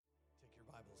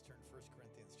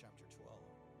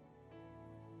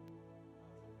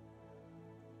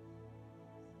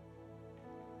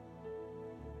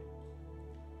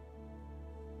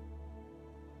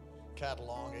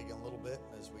cataloging a little bit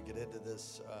as we get into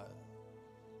this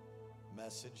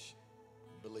message.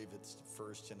 I believe it's the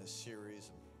first in a series.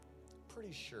 I'm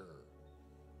pretty sure.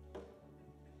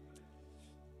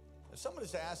 If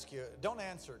somebody's to ask you, don't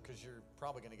answer because you're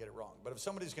probably going to get it wrong. But if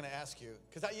somebody's going to ask you,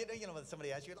 because you know when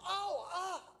somebody asks you,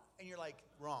 and you're like,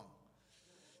 wrong.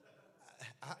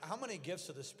 How many gifts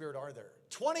of the Spirit are there?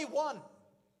 21,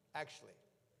 actually.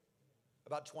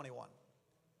 About 21.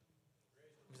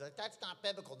 He's like, that's not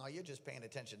biblical. No, you're just paying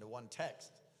attention to one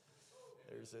text.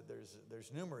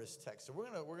 There's numerous texts. So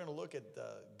we're gonna look at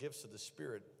gifts of the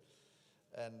Spirit,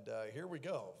 and here we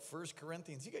go. 1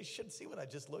 Corinthians. You guys should see what I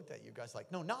just looked at. You guys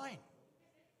like, no, 9.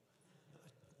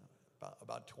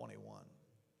 About 21.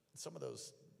 Some of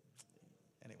those.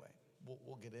 Anyway,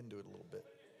 we'll get into it a little bit.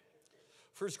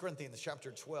 1 Corinthians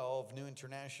chapter 12, New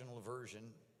International Version,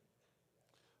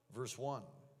 verse 1.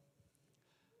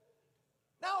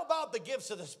 Now about the gifts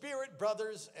of the Spirit,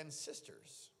 brothers and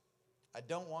sisters. I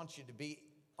don't want you to be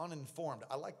uninformed.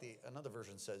 I like another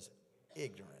version says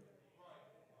ignorant.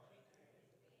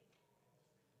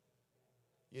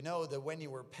 You know that when you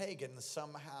were pagans,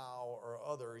 somehow or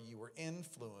other, you were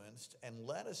influenced and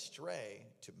led astray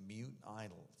to mute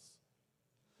idols.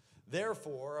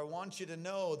 Therefore, I want you to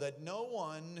know that no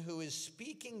one who is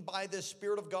speaking by the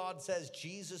Spirit of God says,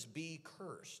 Jesus be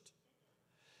cursed.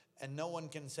 And no one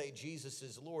can say Jesus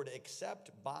is Lord except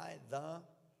by the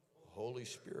Holy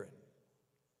Spirit.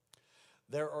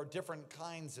 There are different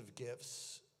kinds of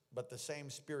gifts, but the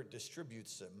same Spirit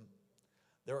distributes them.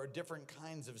 There are different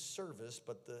kinds of service,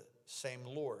 but the same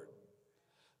Lord.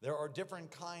 There are different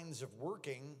kinds of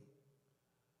working,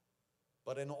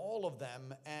 but in all of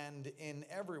them and in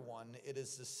everyone, it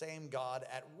is the same God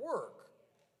at work.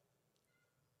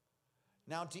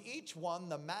 Now, to each one,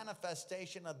 the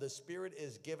manifestation of the Spirit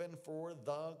is given for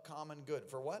the common good.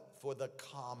 For what? For the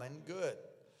common good.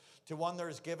 To one there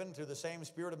is given through the same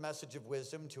Spirit a message of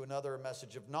wisdom, to another a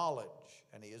message of knowledge.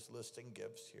 And he is listing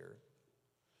gifts here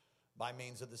by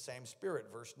means of the same Spirit.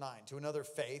 Verse 9. To another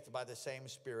faith by the same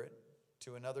Spirit.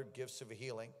 To another gifts of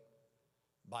healing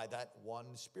by that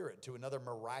one Spirit. To another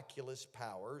miraculous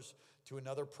powers. To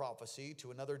another prophecy.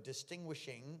 To another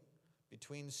distinguishing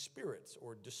between spirits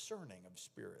or discerning of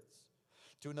spirits,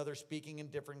 to another speaking in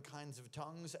different kinds of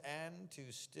tongues, and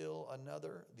to still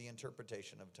another the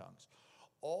interpretation of tongues.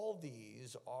 All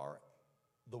these are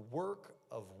the work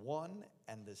of one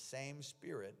and the same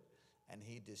Spirit, and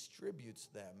he distributes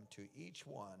them to each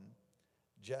one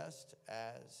just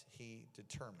as he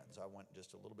determines. I went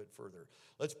just a little bit further.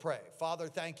 Let's pray. Father,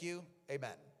 thank you.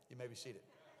 Amen. You may be seated.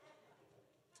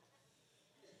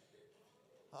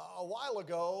 A while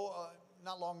ago,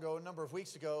 not long ago, a number of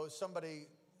weeks ago, somebody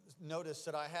noticed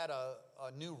that I had a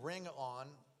new ring on,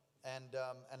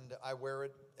 and I wear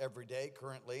it every day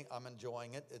currently. I'm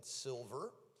enjoying it. It's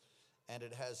silver, and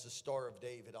it has the Star of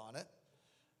David on it,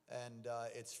 and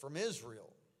it's from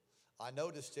Israel. I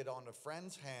noticed it on a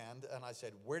friend's hand, and I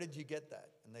said, where did you get that?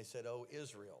 And they said, oh,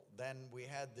 Israel. Then we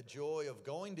had the joy of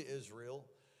going to Israel,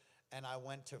 and I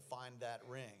went to find that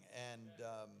ring, and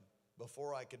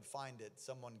before I could find it,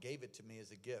 someone gave it to me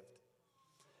as a gift.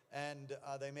 And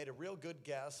they made a real good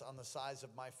guess on the size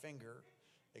of my finger,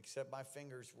 except my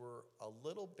fingers were a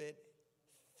little bit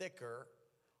thicker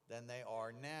than they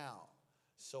are now.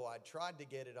 So I tried to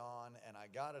get it on, and I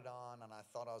got it on, and I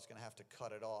thought I was going to have to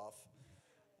cut it off.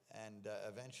 And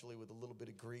eventually, with a little bit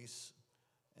of grease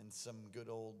and some good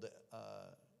old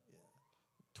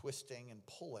twisting and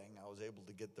pulling, I was able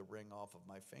to get the ring off of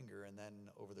my finger. And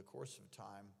then over the course of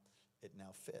time, it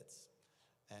now fits.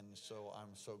 And so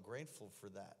I'm so grateful for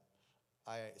that.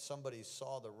 Somebody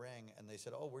saw the ring and they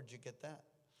said, oh, where'd you get that?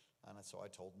 And so I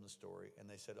told them the story, and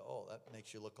they said, oh, that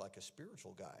makes you look like a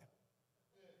spiritual guy.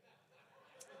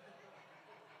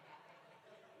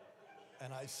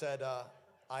 And I said,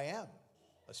 I am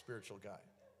a spiritual guy.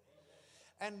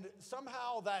 And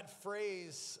somehow that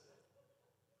phrase,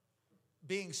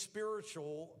 being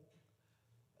spiritual,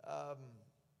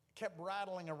 kept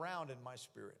rattling around in my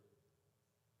spirit.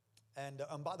 And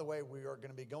by the way, we are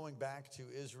going to be going back to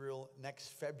Israel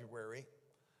next February,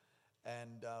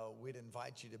 and we'd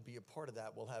invite you to be a part of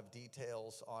that. We'll have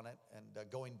details on it, and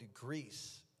going to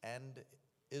Greece and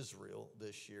Israel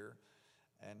this year.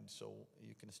 And so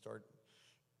you can start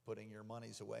putting your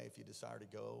monies away if you desire to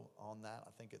go on that.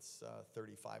 I think it's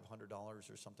 $3,500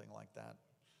 or something like that.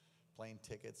 Plane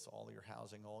tickets, all your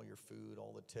housing, all your food,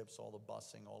 all the tips, all the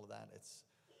busing, all of that. It's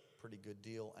a pretty good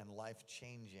deal and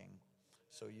life-changing.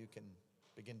 So you can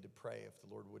begin to pray if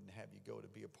the Lord wouldn't have you go to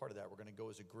be a part of that. We're going to go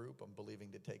as a group. I'm believing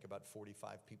to take about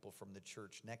 45 people from the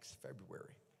church next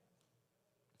February.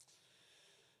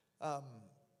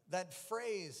 That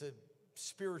phrase,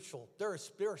 spiritual. They're a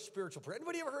spiritual person.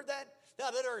 Anybody ever heard that? No,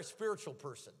 they're a spiritual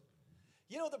person.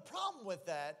 You know, the problem with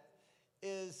that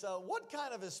is what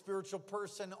kind of a spiritual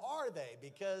person are they?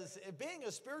 Because being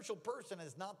a spiritual person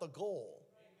is not the goal.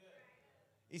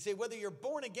 You see, whether you're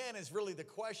born again is really the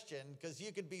question, because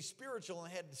you could be spiritual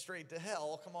and head straight to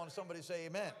hell. Come on, somebody say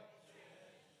amen.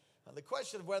 The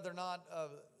question of whether or not,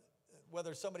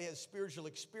 whether somebody has spiritual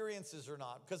experiences or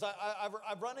not, because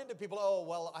I've run into people, oh,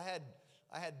 well,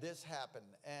 I had this happen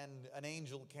and an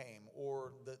angel came,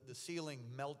 or the ceiling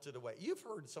melted away. You've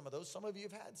heard some of those. Some of you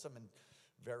have had some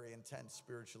very intense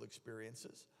spiritual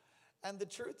experiences. And the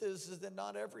truth is that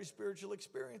not every spiritual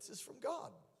experience is from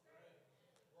God.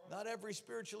 Not every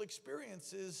spiritual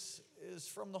experience is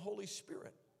from the Holy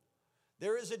Spirit.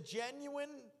 There is a genuine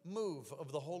move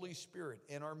of the Holy Spirit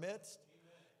in our midst,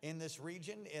 in this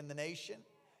region, in the nation.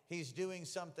 He's doing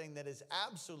something that is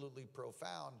absolutely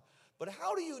profound. But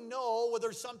how do you know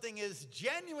whether something is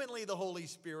genuinely the Holy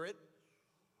Spirit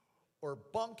or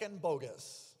bunk and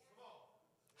bogus?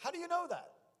 How do you know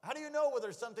that? How do you know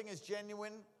whether something is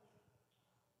genuine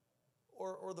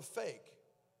or the fake?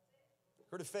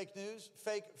 Heard of fake news?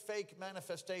 Fake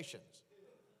manifestations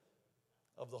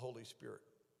of the Holy Spirit.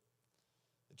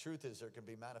 The truth is there can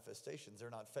be manifestations. They're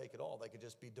not fake at all. They could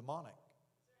just be demonic.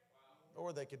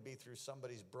 Or they could be through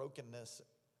somebody's brokenness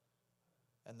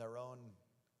and their own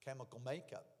chemical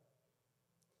makeup.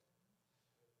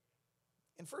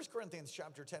 In 1 Corinthians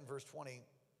chapter 10, verse 20,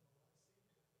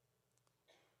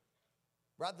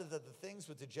 rather than the things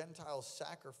which the Gentiles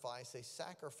sacrifice, they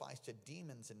sacrifice to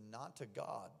demons and not to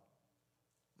God.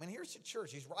 I mean, here's a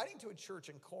church. He's writing to a church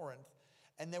in Corinth,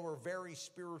 and they were very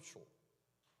spiritual.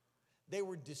 They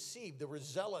were deceived. They were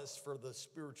zealous for the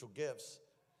spiritual gifts.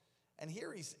 And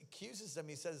here he accuses them.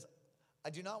 He says, I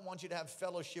do not want you to have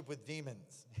fellowship with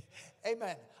demons.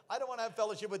 Amen. I don't want to have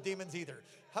fellowship with demons either.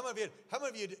 How many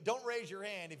of you don't raise your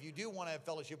hand if you do want to have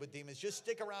fellowship with demons? Just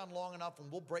stick around long enough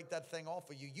and we'll break that thing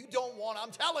off of you. You don't want,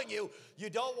 I'm telling you, you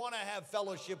don't want to have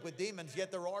fellowship with demons.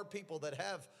 Yet there are people that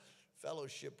have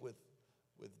fellowship with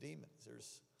demons.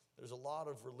 There's a lot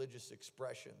of religious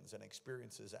expressions and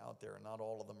experiences out there, and not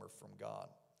all of them are from God.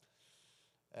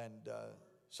 And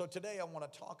so today I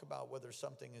want to talk about whether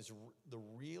something is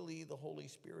really the Holy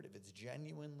Spirit, if it's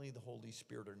genuinely the Holy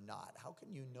Spirit or not. How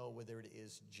can you know whether it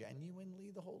is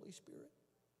genuinely the Holy Spirit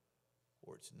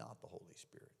or it's not the Holy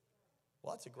Spirit?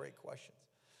 Well, that's a great question.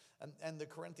 And the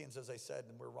Corinthians, as I said,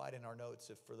 and we're writing our notes,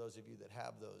 if for those of you that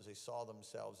have those, they saw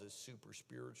themselves as super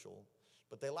spiritual,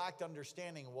 but they lacked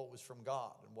understanding of what was from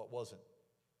God and what wasn't.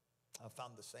 I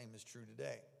found the same is true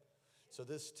today. So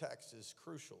this text is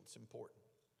crucial. It's important.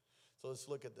 So let's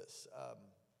look at this.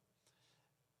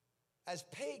 As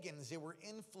pagans, they were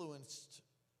influenced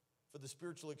for the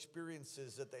spiritual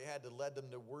experiences that they had that led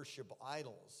them to worship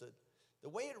idols. The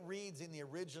way it reads in the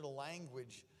original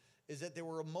language is that they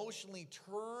were emotionally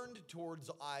turned towards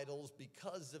idols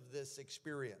because of this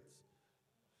experience.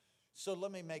 So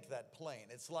let me make that plain.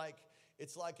 It's like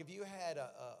if you had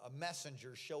a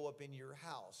messenger show up in your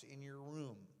house, in your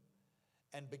room,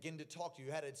 and begin to talk to you.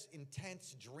 You had an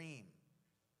intense dream.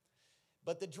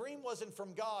 But the dream wasn't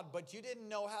from God, but you didn't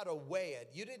know how to weigh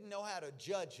it. You didn't know how to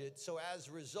judge it. So as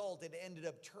a result, it ended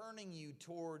up turning you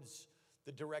towards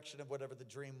the direction of whatever the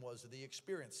dream was or the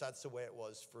experience. That's the way it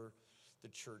was for the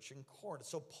church in Corinth.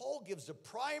 So Paul gives a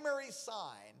primary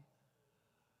sign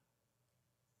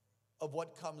of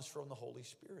what comes from the Holy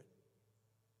Spirit.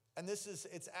 And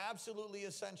it's absolutely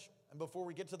essential. And before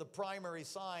we get to the primary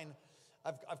sign,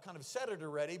 I've kind of said it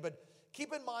already, but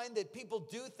keep in mind that people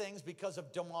do things because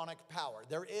of demonic power.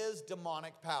 There is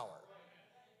demonic power.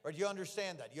 Or do you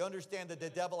understand that? You understand that the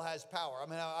devil has power. I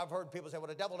mean, I've heard people say, well,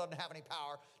 the devil doesn't have any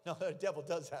power. No, the devil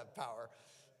does have power.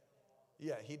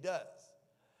 Yeah, he does.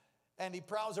 And he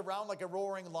prowls around like a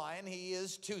roaring lion. He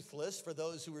is toothless for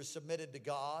those who are submitted to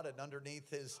God and underneath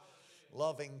his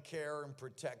loving care and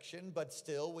protection, but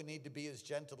still we need to be as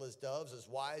gentle as doves, as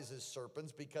wise as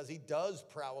serpents, because he does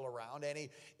prowl around and he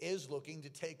is looking to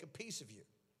take a piece of you.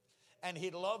 And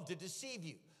he'd love to deceive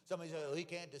you. Somebody says, oh, he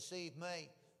can't deceive me.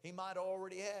 He might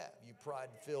already have, you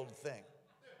pride-filled thing.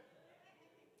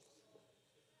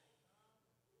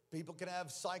 People can have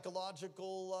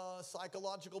psychological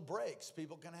breaks.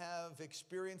 People can have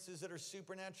experiences that are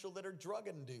supernatural, that are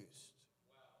drug-induced.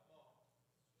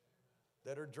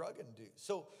 That are drug-induced.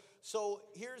 So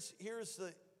here's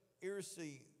the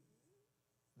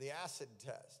acid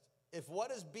test. If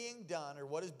what is being done or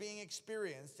what is being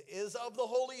experienced is of the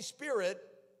Holy Spirit,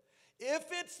 if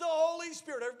it's the Holy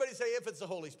Spirit, everybody say if it's the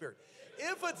Holy Spirit.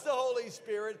 If it's the Holy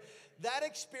Spirit, that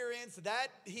experience, that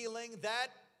healing, that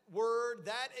word,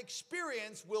 that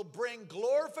experience will bring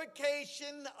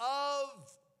glorification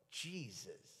of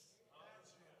Jesus.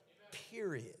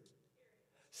 Period.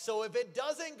 So if it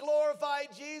doesn't glorify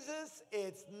Jesus,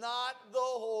 it's not the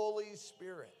Holy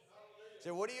Spirit.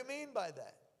 So what do you mean by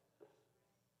that?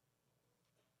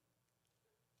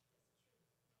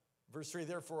 Verse 3,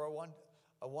 therefore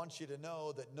I want you to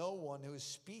know that no one who is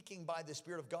speaking by the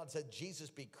Spirit of God said, Jesus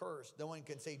be cursed. No one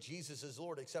can say Jesus is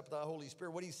Lord except the Holy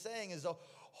Spirit. What he's saying is the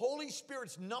Holy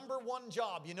Spirit's number one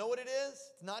job, you know what it is?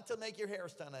 It's not to make your hair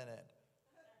stand on end.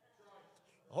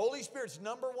 Holy Spirit's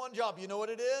number one job, you know what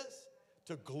it is?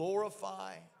 To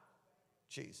glorify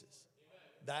Jesus.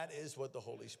 That is what the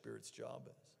Holy Spirit's job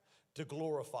is. To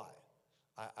glorify.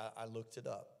 I looked it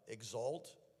up.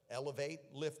 Exalt, elevate,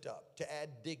 lift up. To add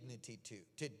dignity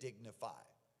to dignify.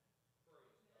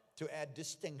 To add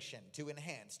distinction, to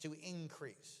enhance, to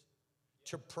increase,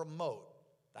 to promote.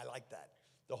 I like that.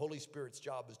 The Holy Spirit's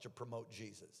job is to promote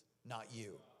Jesus, not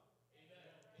you.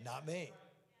 Not me.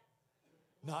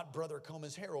 Not brother comb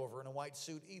his hair over in a white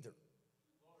suit either.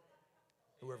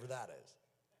 Whoever that is.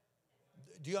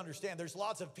 Do you understand? There's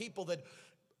lots of people that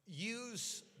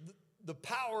use the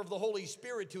power of the Holy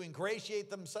Spirit to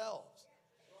ingratiate themselves.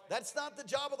 That's not the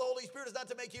job of the Holy Spirit. It's not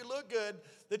to make you look good.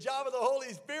 The job of the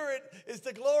Holy Spirit is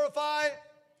to glorify.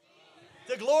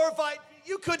 To glorify.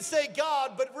 You could say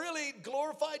God, but really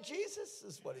glorify Jesus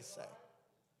is what he's saying.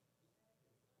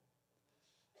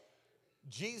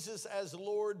 Jesus as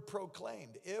Lord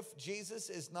proclaimed. If Jesus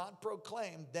is not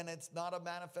proclaimed, then it's not a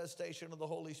manifestation of the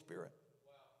Holy Spirit.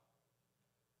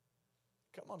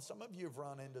 Come on, some of you have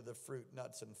run into the fruit,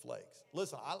 nuts, and flakes.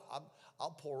 Listen,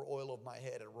 I'll pour oil over my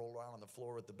head and roll around on the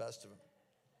floor with the best of them.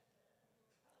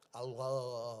 I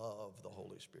love the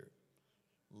Holy Spirit.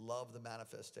 Love the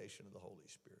manifestation of the Holy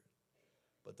Spirit.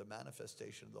 But the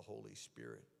manifestation of the Holy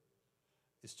Spirit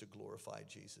is to glorify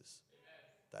Jesus.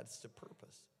 That's the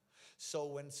purpose. So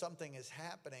when something is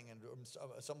happening and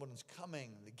someone is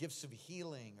coming, the gifts of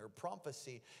healing or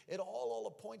prophecy, it all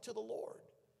ought to point to the Lord.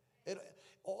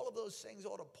 All of those things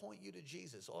ought to point you to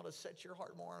Jesus, ought to set your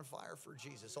heart more on fire for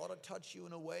Jesus, ought to touch you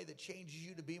in a way that changes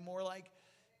you to be more like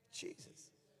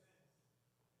Jesus.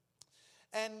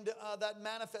 And that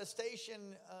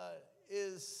manifestation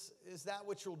is that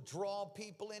which will draw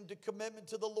people into commitment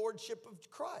to the Lordship of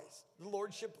Christ, the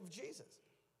Lordship of Jesus.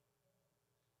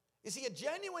 You see, a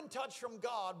genuine touch from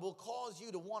God will cause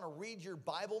you to want to read your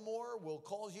Bible more, will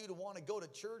cause you to want to go to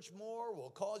church more, will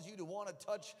cause you to want to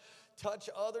touch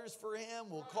others for Him,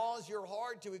 will cause your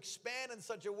heart to expand in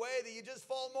such a way that you just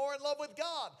fall more in love with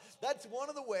God. That's one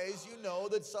of the ways you know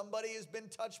that somebody has been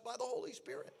touched by the Holy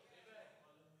Spirit.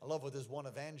 I love what this one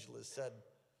evangelist said.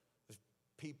 There's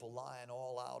people lying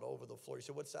all out over the floor. He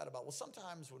said, what's that about? Well,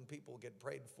 sometimes when people get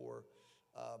prayed for,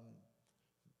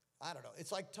 I don't know.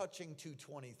 It's like touching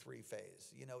 223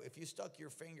 phase. You know, if you stuck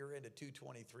your finger into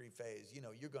 223 phase, you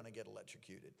know, you're going to get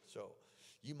electrocuted. So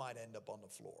you might end up on the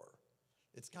floor.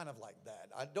 It's kind of like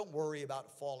that. Don't worry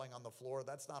about falling on the floor.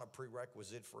 That's not a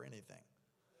prerequisite for anything.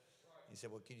 He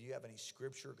said, well, could you have any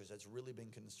scripture? Because that's really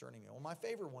been concerning me. Well, my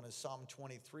favorite one is Psalm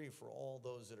 23 for all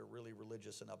those that are really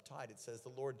religious and uptight. It says, the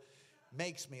Lord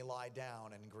makes me lie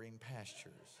down in green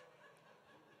pastures.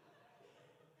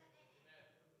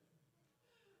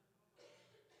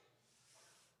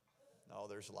 Oh,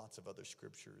 there's lots of other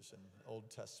scriptures in Old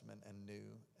Testament and New.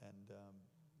 And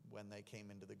when they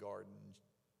came into the garden,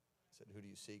 said, who do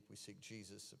you seek? We seek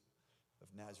Jesus of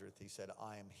Nazareth. He said,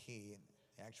 I am He. And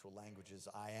the actual language is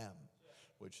I am,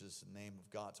 which is the name of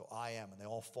God. So I am. And they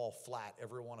all fall flat,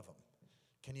 every one of them.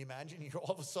 Can you imagine? You're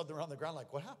all of a sudden they're on the ground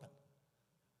like, what happened?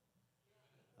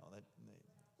 No,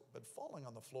 but falling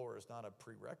on the floor is not a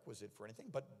prerequisite for anything,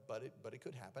 but it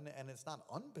could happen. And it's not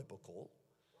unbiblical.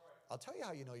 I'll tell you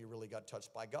how you know you really got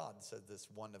touched by God, said this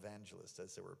one evangelist,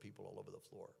 as there were people all over the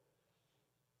floor.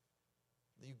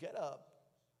 You get up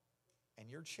and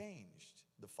you're changed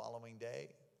the following day,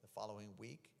 the following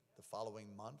week, the following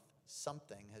month.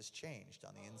 Something has changed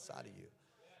on the inside of you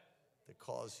that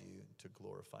cause you to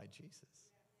glorify Jesus.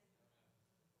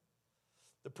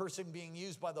 The person being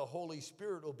used by the Holy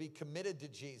Spirit will be committed to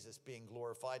Jesus being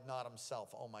glorified, not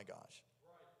himself. Oh my gosh.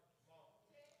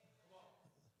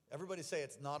 Everybody say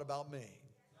it's not about me.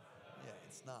 Yeah,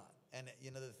 it's not. And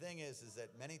you know, the thing is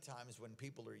that many times when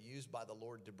people are used by the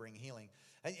Lord to bring healing,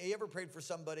 have you ever prayed for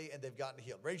somebody and they've gotten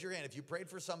healed? Raise your hand if you prayed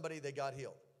for somebody, they got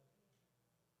healed.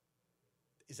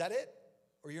 Is that it?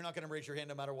 Or you're not going to raise your hand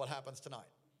no matter what happens tonight?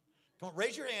 Come on,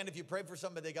 raise your hand if you prayed for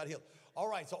somebody that got healed. All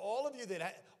right, so all of you that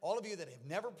have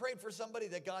never prayed for somebody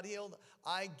that got healed,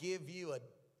 I give you a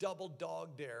double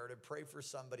dog dare to pray for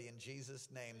somebody in Jesus'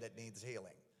 name that needs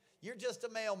healing. You're just a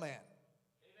mailman.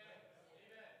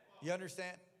 You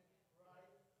understand?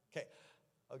 Okay.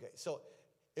 Okay. So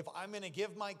if I'm going to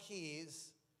give my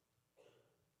keys,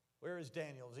 where is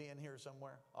Daniel? Is he in here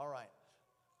somewhere? All right.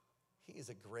 He is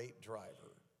a great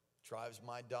driver. Drives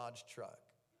my Dodge truck.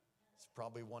 It's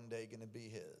probably one day going to be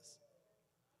his.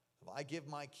 If I give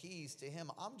my keys to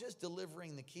him, I'm just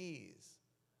delivering the keys.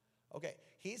 Okay,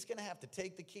 he's going to have to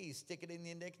take the keys, stick it in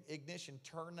the ignition,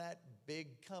 turn that big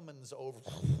Cummins over,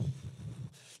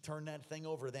 turn that thing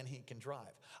over, then he can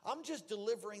drive. I'm just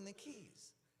delivering the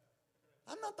keys.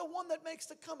 I'm not the one that makes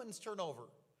the Cummins turn over.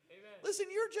 Amen. Listen,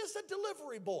 you're just a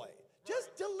delivery boy.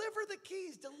 Just deliver the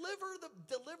keys, deliver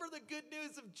the good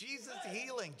news of Jesus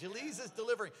healing, Jesus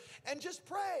delivering, and just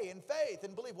pray in faith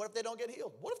and believe. What if they don't get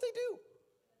healed? What if they do?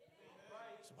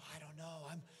 So, I don't know.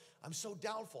 I'm so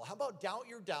doubtful. How about doubt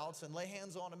your doubts and lay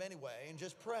hands on them anyway and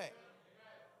just pray?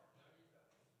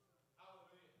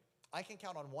 I can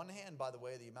count on one hand, by the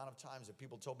way, the amount of times that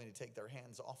people told me to take their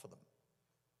hands off of them.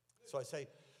 So I say,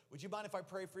 would you mind if I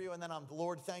pray for you? And then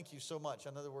Lord, thank you so much.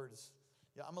 In other words,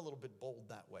 yeah, I'm a little bit bold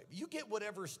that way. You get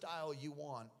whatever style you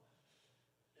want.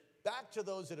 Back to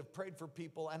those that have prayed for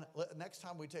people. And next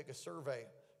time we take a survey,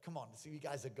 come on, see, you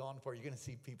guys have gone for it. You're going to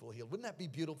see people healed. Wouldn't that be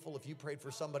beautiful if you prayed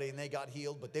for somebody and they got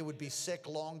healed, but they would be sick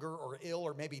longer or ill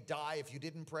or maybe die if you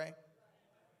didn't pray?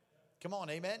 Come on,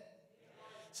 amen?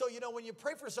 So, when you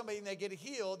pray for somebody and they get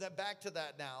healed, that back to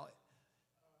that now,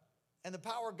 and the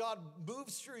power of God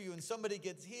moves through you and somebody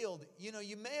gets healed, you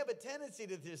may have a tendency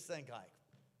to just think like,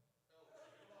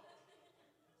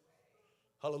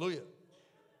 hallelujah.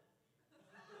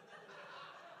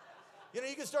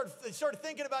 You can start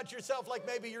thinking about yourself like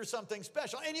maybe you're something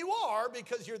special. And you are,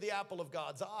 because you're the apple of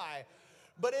God's eye.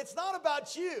 But it's not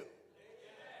about you.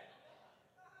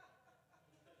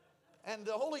 And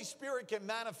the Holy Spirit can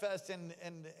manifest in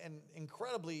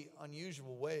incredibly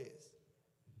unusual ways.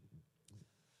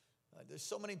 There's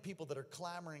so many people that are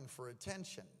clamoring for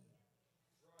attention.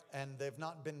 And they've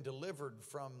not been delivered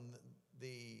from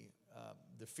the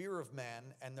fear of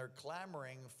man. And they're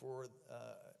clamoring for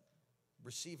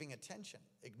receiving attention,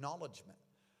 acknowledgement.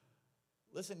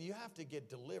 Listen, you have to get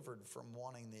delivered from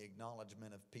wanting the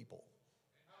acknowledgement of people.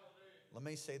 Let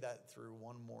me say that through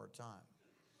one more time.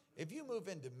 If you move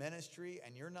into ministry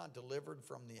and you're not delivered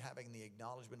from having the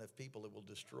acknowledgement of people, it will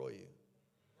destroy you.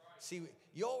 See,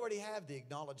 you already have the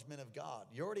acknowledgement of God.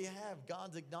 You already have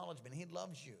God's acknowledgement. He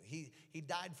loves you. He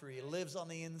died for you. He lives on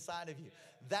the inside of you.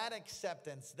 That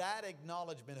acceptance, that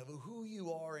acknowledgement of who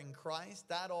you are in Christ,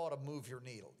 that ought to move your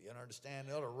needle. You understand?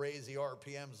 It ought to raise the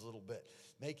RPMs a little bit.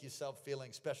 Make yourself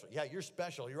feeling special. Yeah, you're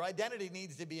special. Your identity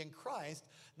needs to be in Christ,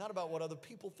 not about what other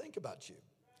people think about you.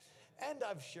 And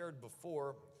I've shared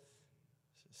before,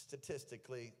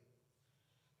 statistically,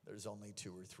 there's only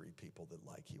 2 or 3 people that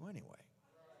like you anyway.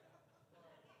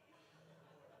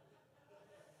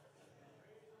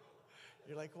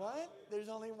 You're like, what? There's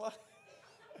only one?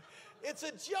 It's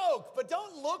a joke, but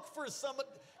don't look for someone.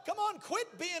 Come on,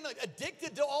 quit being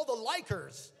addicted to all the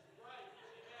likers.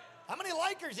 How many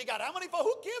likers you got? How many?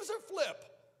 Who gives a flip?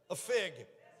 A fig.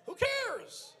 Who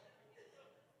cares?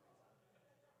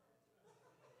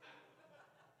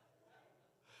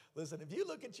 Listen, if you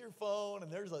look at your phone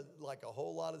and there's a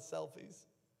whole lot of selfies,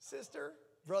 sister,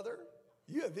 brother,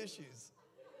 you have issues.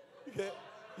 Okay?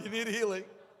 You need healing.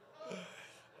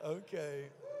 Okay.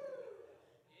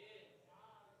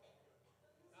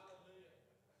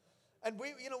 And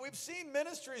we've seen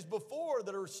ministries before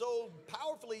that are so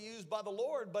powerfully used by the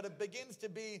Lord, but it begins to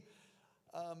be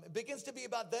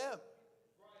about them.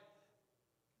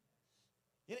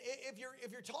 If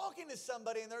you're talking to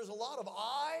somebody and there's a lot of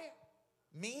I,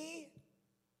 me,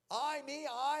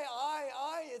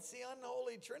 it's the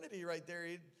unholy trinity right there.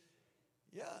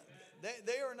 Yeah,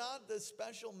 they are not the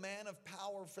special man of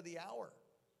power for the hour.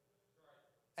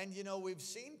 And we've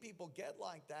seen people get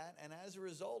like that, and as a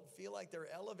result, feel like they're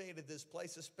elevated this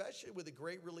place, especially with a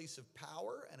great release of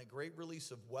power and a great release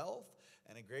of wealth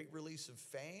and a great release of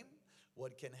fame.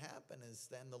 What can happen is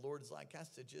then the Lord's has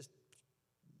to just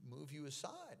move you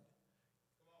aside.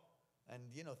 And,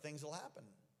 things will happen.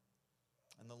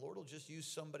 And the Lord will just use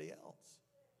somebody else.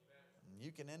 And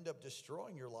you can end up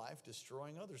destroying your life,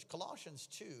 destroying others. Colossians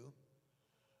 2,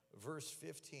 verse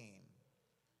 15.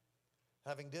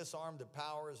 Having disarmed the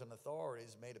powers and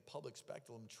authorities, made a public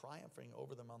spectacle, triumphing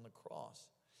over them on the cross.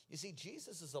 You see,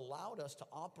 Jesus has allowed us to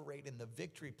operate in the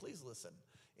victory, please listen,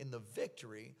 in the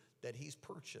victory that he's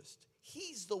purchased.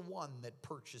 He's the one that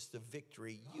purchased the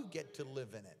victory. You get to live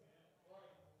in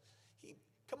it.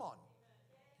 Come on.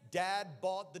 Dad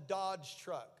bought the Dodge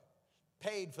truck,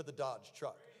 paid for the Dodge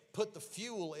truck, put the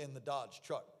fuel in the Dodge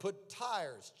truck, put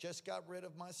tires, just got rid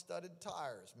of my studded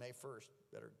tires, May 1st,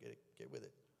 better get with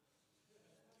it.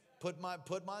 put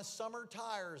my summer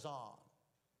tires on.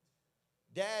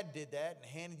 Dad did that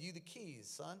and handed you the keys,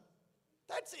 son.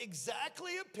 That's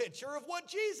exactly a picture of what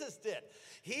Jesus did.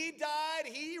 He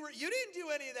died. You didn't do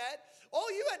any of that.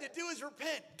 All you had to do is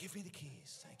repent. Give me the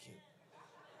keys. Thank you.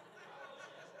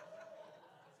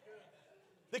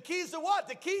 The keys to what?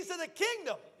 The keys to the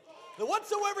kingdom. That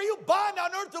whatsoever you bind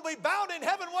on earth will be bound in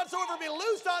heaven. Whatsoever be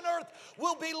loosed on earth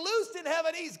will be loosed in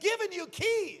heaven. He's given you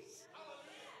keys.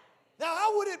 Now,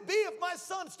 how would it be if my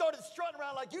son started strutting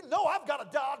around like, you know I've got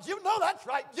a Dodge. You know that's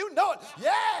right. You know it.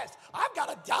 Yes, I've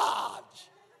got a Dodge.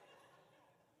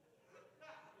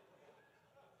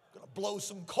 I'm going to blow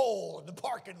some coal in the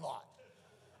parking lot.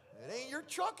 It ain't your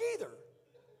truck either.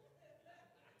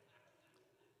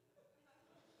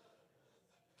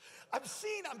 I'm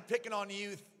picking on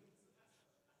youth.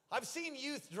 I've seen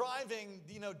youth driving,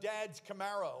 Dad's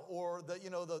Camaro or the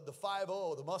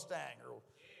 5.0, the Mustang.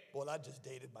 Boy, I just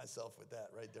dated myself with that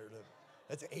right there.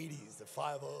 That's 80s, the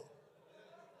 5.0.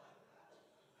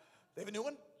 They have a new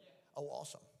one? Oh,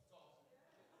 awesome.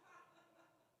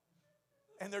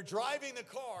 And they're driving the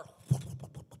car.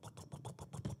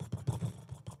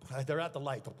 They're at the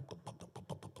light.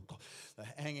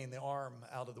 Hanging the arm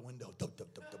out of the window. Dub,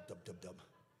 dub, dub, dub, dub, dub, dub.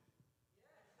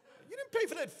 You didn't pay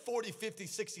for that $40,000,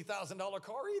 $50,000, $60,000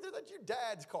 car either. That's your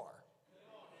dad's car.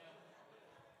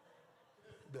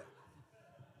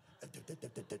 And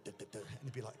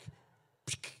he'd be like,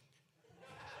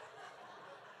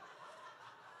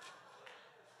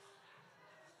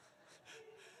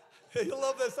 you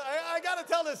love this. I got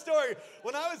to tell this story.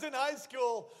 When I was in high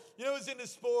school, I was into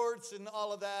sports and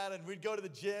all of that, and we'd go to the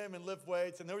gym and lift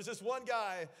weights. And there was this one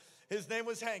guy. His name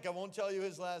was Hank. I won't tell you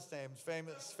his last name.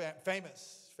 Famous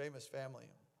family.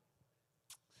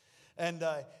 And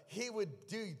he would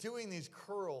doing these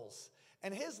curls.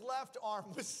 And his left arm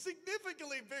was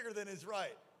significantly bigger than his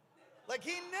right. Like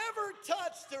he never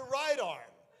touched the right arm.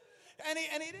 And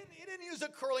he didn't use a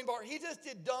curling bar. He just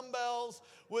did dumbbells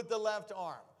with the left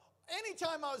arm.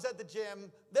 Anytime I was at the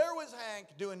gym, there was Hank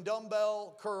doing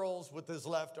dumbbell curls with his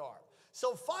left arm.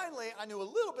 So finally, I knew a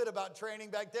little bit about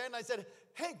training back then. And I said,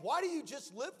 Hank, why do you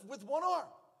just lift with one arm?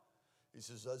 He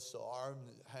says, that's the arm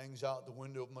that hangs out the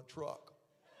window of my truck.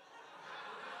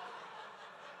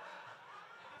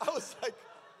 I was like,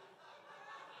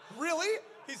 really?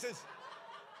 He says,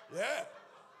 yeah.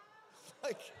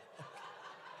 Like,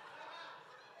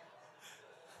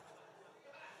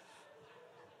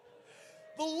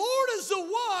 the Lord is the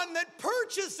one that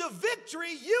purchased the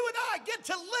victory. You and I get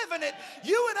to live in it.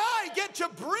 You and I get to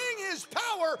bring his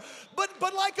power, but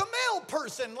like a male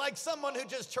person, like someone who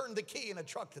just turned the key in a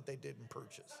truck that they didn't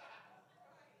purchase.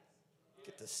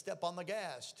 Get to step on the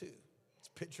gas, too. It's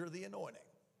a picture of the anointing.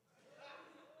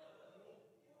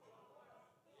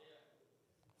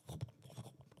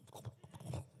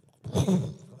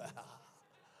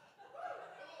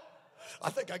 I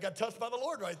think I got touched by the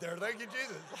Lord right there. Thank you,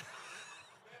 Jesus.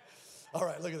 All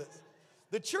right, look at this.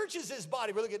 The church is his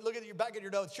body. Look at your back of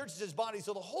your notes. Church is his body.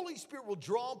 So the Holy Spirit will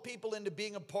draw people into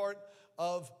being a part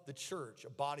of the church, a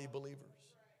body of believers.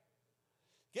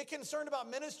 Get concerned about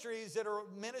ministries that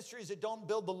don't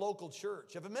build the local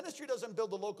church. If a ministry doesn't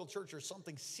build the local church, there's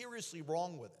something seriously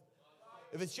wrong with it.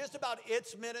 If it's just about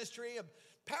its ministry,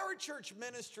 parachurch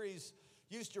ministries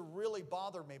used to really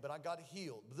bother me, but I got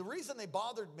healed. The reason they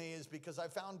bothered me is because I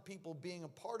found people being a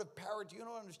part of do you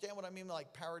understand what I mean,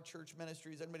 like parachurch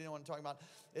ministries? Anybody know what I'm talking about?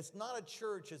 It's not a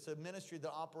church, it's a ministry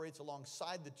that operates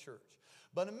alongside the church.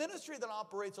 But a ministry that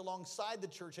operates alongside the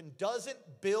church and doesn't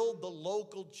build the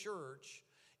local church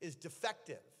is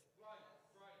defective. Right.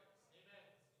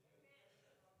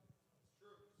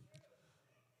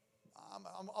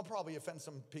 I'll probably offend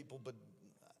some people, but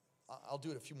I'll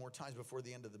do it a few more times before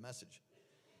the end of the message.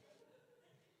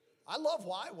 I love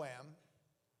YWAM.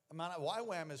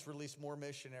 YWAM has released more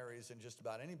missionaries than just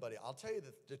about anybody. I'll tell you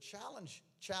that the challenge,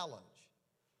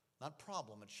 not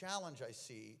problem, a challenge I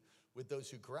see with those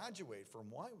who graduate from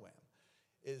YWAM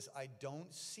is I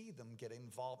don't see them get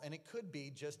involved. And it could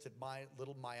be just at my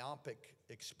little myopic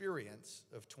experience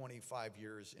of 25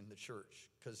 years in the church.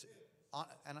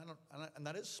 And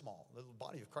that is small. The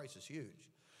body of Christ is huge.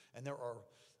 And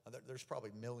there's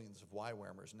probably millions of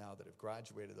YWAMers now that have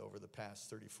graduated over the past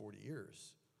 30, 40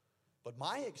 years. But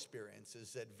my experience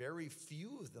is that very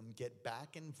few of them get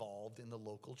back involved in the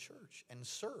local church and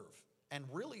serve, and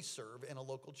really serve in a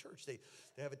local church. They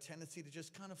have a tendency to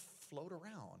just kind of float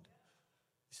around.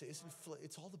 You say,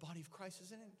 it's all the body of Christ,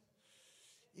 isn't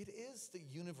it? It is the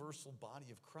universal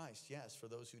body of Christ, yes, for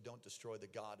those who don't destroy the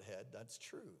Godhead, that's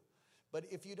true. But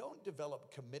if you don't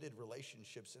develop committed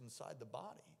relationships inside the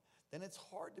body, then it's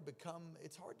hard to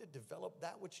develop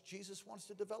that which Jesus wants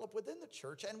to develop within the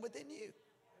church and within you.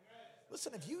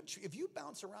 Listen, if you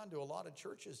bounce around to a lot of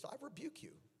churches, I rebuke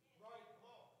you.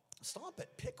 Stop it.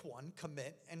 Pick one,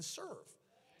 commit, and serve.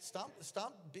 Stop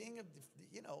being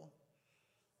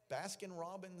Baskin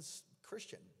Robbins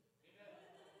Christian.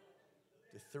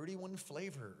 The 31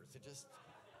 flavors. It just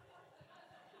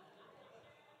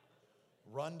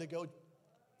run to go.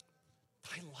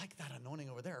 I like that anointing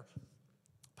over there,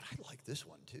 but I like this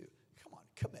one too. Come on,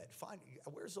 commit. Find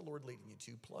where's the Lord leading you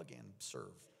to? Plug in,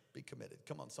 serve, be committed.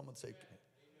 Come on, someone say.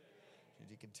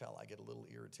 You can tell I get a little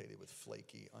irritated with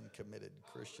flaky, uncommitted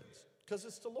Christians because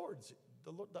it's the Lord's.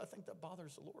 I think that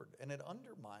bothers the Lord, and it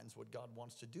undermines what God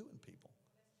wants to do in people.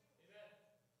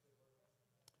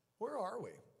 Where are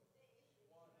we?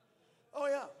 Oh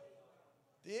yeah.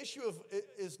 The issue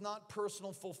is not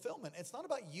personal fulfillment. It's not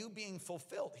about you being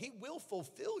fulfilled. He will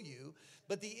fulfill you,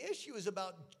 but the issue is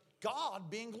about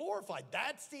God being glorified.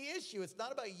 That's the issue. It's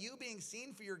not about you being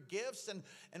seen for your gifts and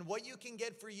what you can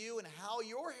get for you and how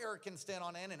your hair can stand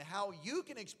on end and how you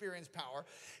can experience power.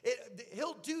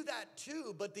 He'll do that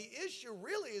too, but the issue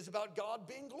really is about God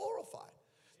being glorified.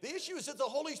 The issue is that the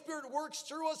Holy Spirit works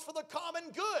through us for the common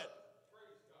good.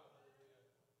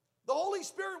 The Holy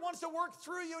Spirit wants to work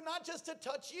through you, not just to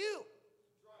touch you.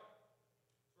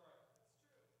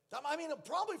 I mean,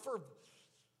 probably for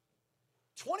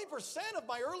 20% of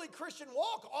my early Christian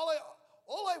walk, all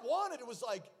I wanted was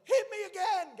like, hit me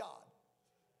again, God.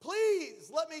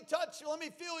 Please let me touch you. Let me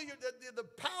feel the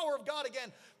power of God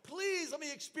again. Please let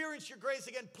me experience your grace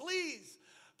again. Please,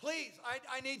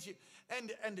 I need you.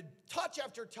 And touch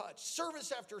after touch,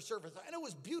 service after service. And it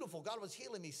was beautiful. God was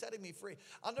healing me, setting me free.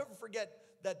 I'll never forget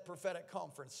that prophetic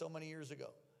conference so many years ago.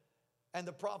 And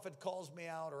the prophet calls me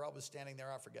out, or I was standing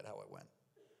there, I forget how it went.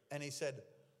 And he said,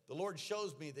 the Lord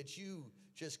shows me that you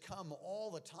just come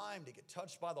all the time to get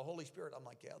touched by the Holy Spirit. I'm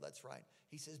like, yeah, that's right.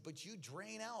 He says, but you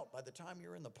drain out by the time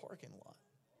you're in the parking lot.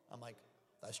 I'm like,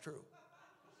 that's true.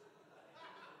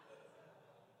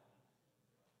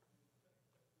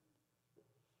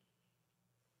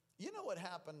 You know what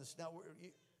happens now?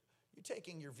 You're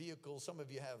taking your vehicles. Some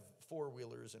of you have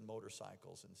four-wheelers and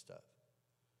motorcycles and stuff.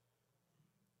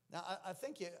 Now, I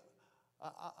think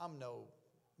I'm no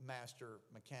master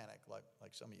mechanic like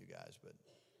some of you guys,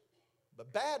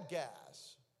 but bad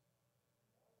gas.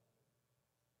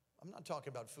 I'm not talking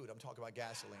about food. I'm talking about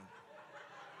gasoline.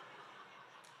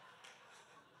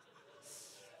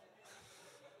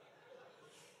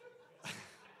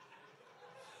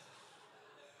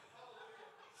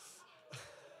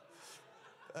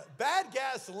 Bad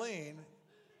gasoline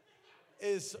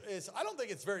is I don't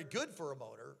think it's very good for a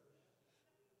motor.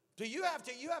 So you have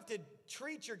to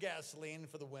treat your gasoline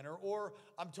for the winter, or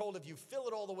I'm told if you fill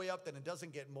it all the way up, then it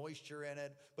doesn't get moisture in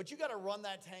it. But you got to run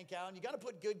that tank out, and you got to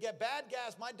put bad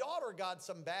gas. My daughter got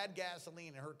some bad gasoline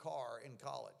in her car in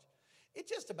college. It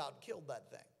just about killed that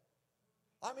thing.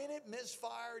 I mean, it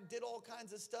misfired, did all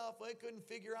kinds of stuff. I couldn't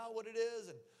figure out what it is,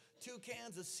 and 2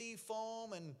 cans of sea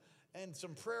foam, and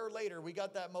some prayer later, we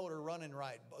got that motor running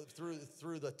right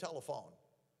through the telephone.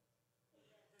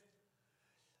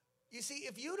 You see,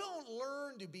 if you don't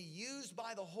learn to be used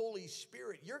by the Holy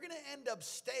Spirit, you're going to end up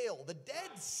stale. The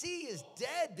Dead Sea is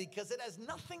dead because it has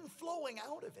nothing flowing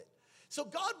out of it. So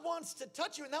God wants to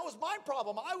touch you, and that was my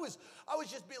problem. I was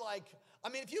just be like, I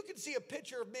mean, if you could see a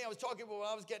picture of me, I was talking about when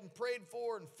I was getting prayed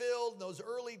for and filled in those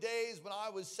early days when I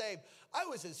was saved. I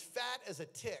was as fat as a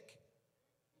tick.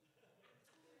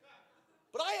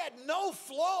 But I had no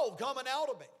flow coming out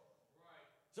of me.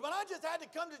 So when I just had to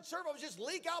come to church, I was just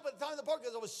leak out by the time of the park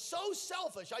because I was so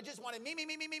selfish. I just wanted me.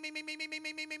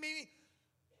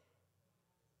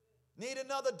 Need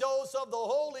another dose of the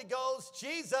Holy Ghost.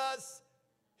 Jesus,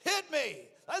 hit me.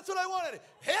 That's what I wanted.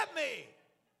 Hit me.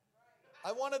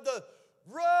 I wanted the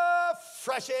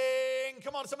refreshing.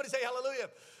 Come on, somebody say hallelujah.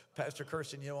 Pastor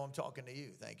Kirsten, you know I'm talking to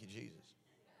you. Thank you, Jesus.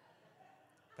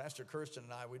 Pastor Kirsten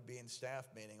and I would be in staff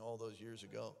meeting all those years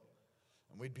ago.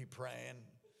 And we'd be praying,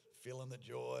 feeling the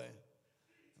joy.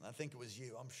 And I think it was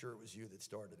you. I'm sure it was you that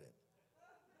started it.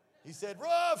 He said,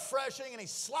 refreshing, and he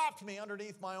slapped me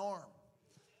underneath my arm.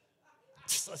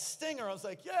 Just a stinger. I was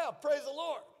like, yeah, praise the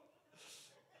Lord.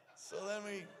 So then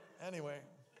anyway,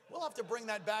 we'll have to bring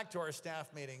that back to our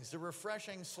staff meetings, the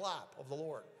refreshing slap of the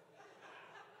Lord.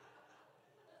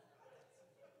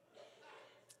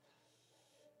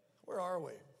 Where are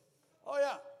we? Oh,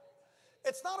 yeah.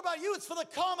 It's not about you. It's for the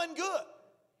common good.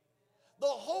 The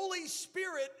Holy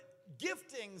Spirit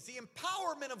giftings, the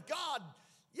empowerment of God,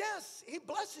 yes, he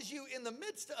blesses you in the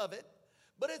midst of it,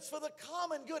 but it's for the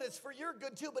common good. It's for your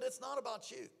good too, but it's not about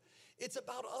you. It's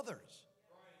about others.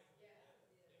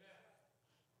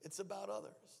 It's about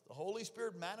others. The Holy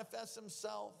Spirit manifests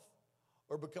himself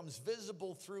or becomes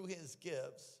visible through his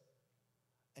gifts,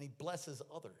 and he blesses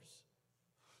others.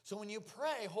 So when you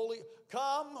pray,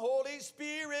 come, Holy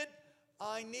Spirit,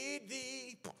 I need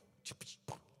thee.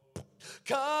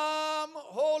 Come,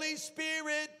 Holy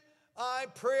Spirit, I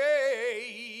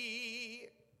pray.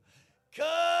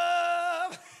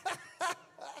 Come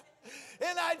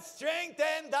in thy strength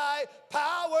and thy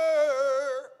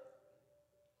power.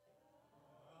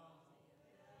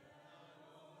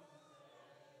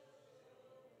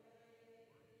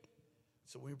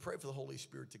 So when we pray for the Holy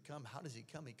Spirit to come, how does he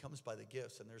come? He comes by the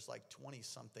gifts, and there's like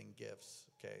 20-something gifts,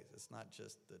 okay? It's not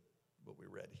just what we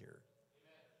read here.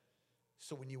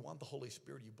 So when you want the Holy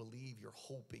Spirit, you believe, you're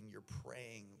hoping, you're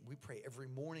praying. We pray every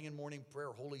morning in morning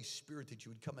prayer, Holy Spirit, that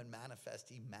you would come and manifest.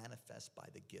 He manifests by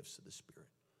the gifts of the Spirit.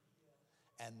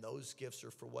 And those gifts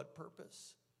are for what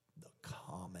purpose? The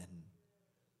common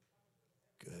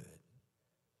good.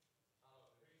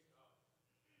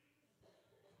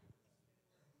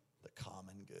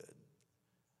 Common good.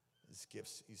 His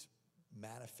gifts, he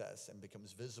manifests and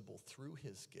becomes visible through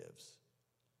his gifts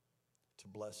to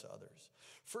bless others.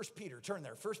 1 Peter, turn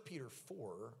there, 1 Peter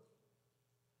 4.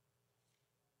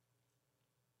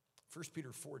 1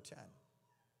 Peter 4:10.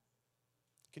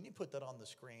 Can you put that on the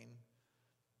screen,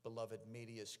 beloved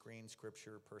media screen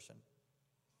scripture person?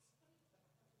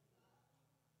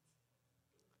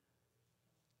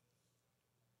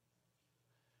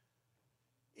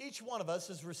 Each one of us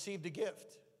has received a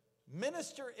gift.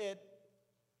 Minister it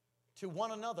to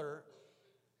one another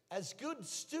as good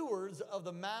stewards of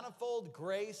the manifold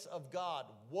grace of God.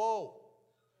 Whoa,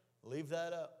 leave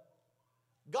that up.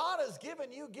 God has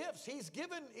given you gifts. He's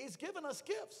given us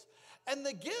gifts. And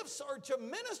the gifts are to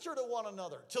minister to one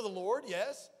another. To the Lord,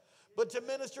 yes, but to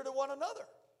minister to one another.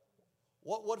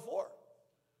 What for?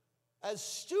 As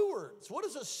stewards. What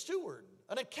is a steward?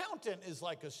 An accountant is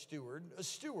like a steward. A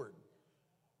steward.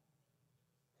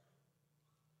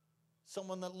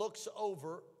 Someone that looks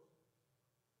over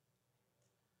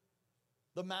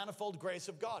the manifold grace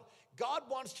of God. God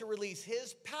wants to release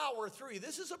his power through you.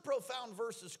 This is a profound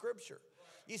verse of scripture.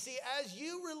 You see, as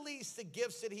you release the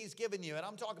gifts that he's given you, and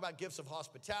I'm talking about gifts of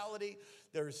hospitality,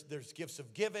 there's gifts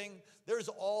of giving, there's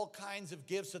all kinds of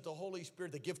gifts that the Holy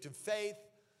Spirit, the gift of faith,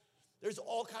 there's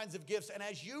all kinds of gifts. And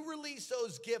as you release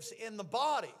those gifts in the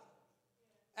body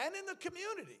and in the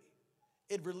community,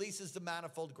 it releases the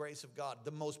manifold grace of God.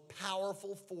 The most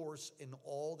powerful force in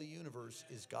all the universe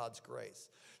is God's grace.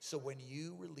 So when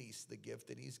you release the gift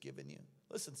that he's given you,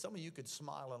 listen, some of you could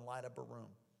smile and light up a room.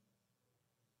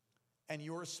 And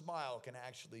your smile can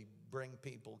actually bring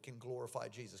people, can glorify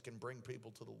Jesus, can bring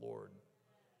people to the Lord.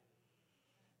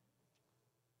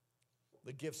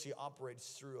 The gifts he operates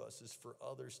through us is for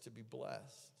others to be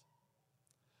blessed.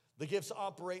 The gifts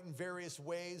operate in various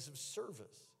ways of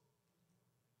service.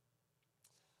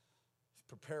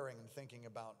 Preparing and thinking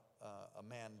about a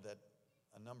man that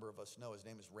a number of us know. His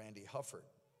name is Randy Hufford.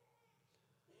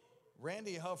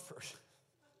 Randy Hufford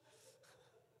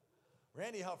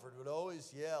would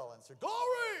always yell and say, glory!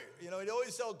 You know, he'd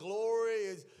always yell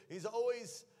glory. He's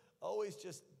always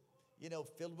just,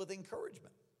 filled with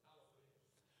encouragement.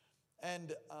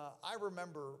 And I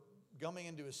remember coming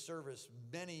into his service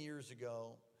many years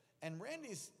ago, and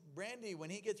Randy, when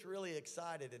he gets really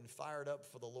excited and fired up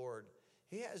for the Lord,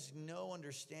 he has no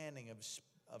understanding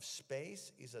of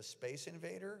space. He's a space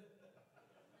invader.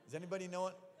 Does anybody know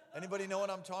it? Anybody know what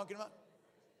I'm talking about?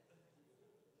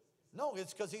 No,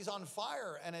 it's because he's on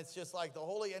fire, and it's just like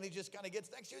and he just kind of gets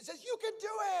next to you and says, you can do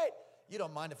it. You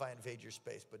don't mind if I invade your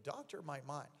space, but doctor might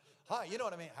mind. Hi, you know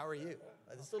what I mean? How are you?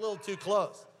 It's a little too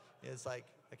close. It's like,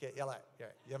 okay, yeah,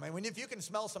 I mean, if you can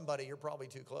smell somebody, you're probably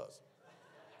too close.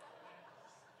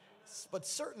 But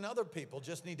certain other people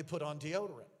just need to put on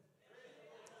deodorant.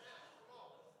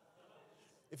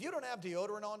 If you don't have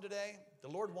deodorant on today, the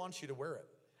Lord wants you to wear it.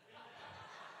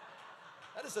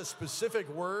 That is a specific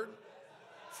word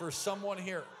for someone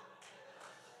here.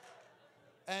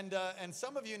 And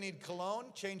some of you need cologne,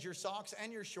 change your socks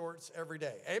and your shorts every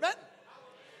day. Amen?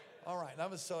 All right, that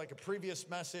was like a previous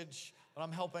message, but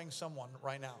I'm helping someone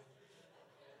right now.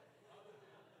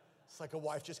 It's like a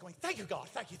wife just going, thank you, God,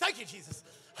 thank you, Jesus.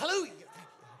 Hallelujah.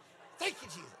 Thank you,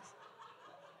 Jesus.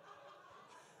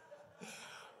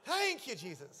 Thank you,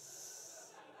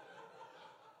 Jesus.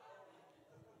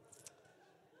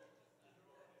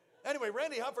 Anyway,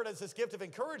 Randy Hufford has this gift of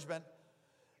encouragement.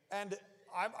 And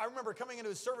I remember coming into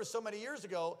his service so many years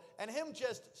ago and him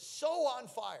just so on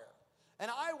fire. And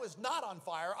I was not on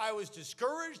fire. I was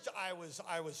discouraged. I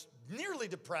was nearly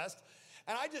depressed.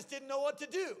 And I just didn't know what to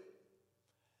do.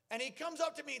 And he comes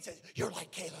up to me and says, you're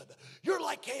like Caleb. You're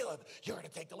like Caleb. You're going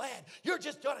to take the land. You're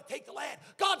just going to take the land.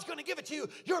 God's going to give it to you.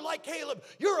 You're like Caleb.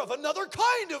 You're of another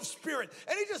kind of spirit.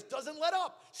 And he just doesn't let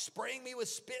up, spraying me with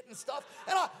spit and stuff.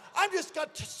 And I just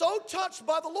got so touched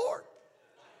by the Lord.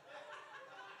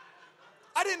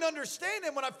 I didn't understand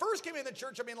him when I first came in the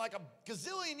church, I mean like a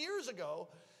gazillion years ago.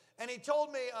 And he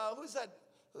told me, who's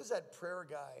that prayer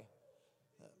guy?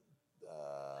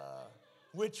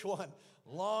 Which one?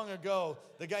 Long ago.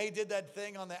 The guy who did that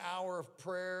thing on the hour of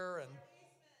prayer. And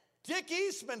Dick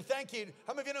Eastman, thank you.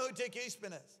 How many of you know who Dick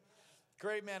Eastman is?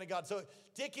 Great man of God. So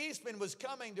Dick Eastman was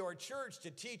coming to our church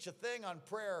to teach a thing on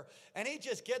prayer, and he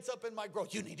just gets up in my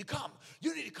growth. You need to come.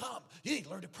 You need to come. You need to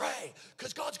learn to pray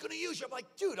because God's going to use you. I'm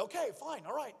like, dude, okay, fine,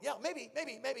 all right. Yeah, maybe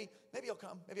he'll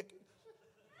come.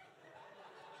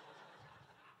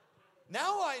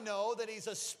 Now I know that he's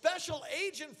a special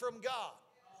agent from God.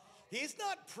 He's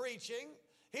not preaching.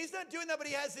 He's not doing that, but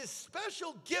he has this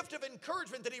special gift of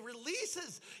encouragement that he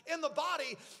releases in the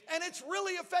body, and it's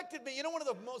really affected me. You know, one of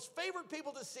the most favorite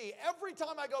people to see every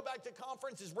time I go back to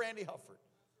conference is Randy Hufford.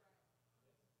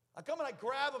 I come and I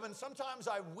grab him, and sometimes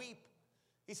I weep.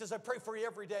 He says, I pray for you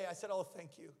every day. I said, oh,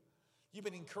 thank you. You've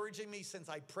been encouraging me since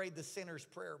I prayed the sinner's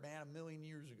prayer, man, 1,000,000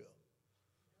 years ago.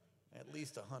 At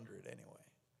least 100 anyway.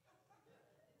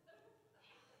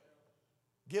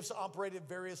 Gifts operate at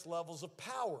various levels of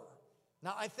power.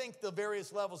 Now, I think the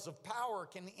various levels of power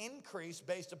can increase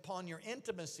based upon your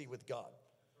intimacy with God.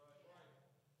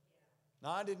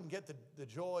 Now, I didn't get the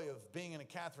joy of being in a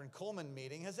Catherine Coleman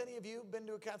meeting. Has any of you been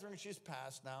to a Catherine? She's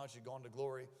passed now. She's gone to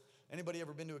glory. Anybody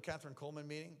ever been to a Catherine Coleman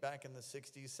meeting back in the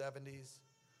 60s, 70s?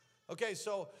 Okay,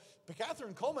 so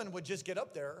Catherine Coleman would just get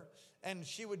up there, and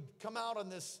she would come out on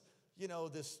this, you know,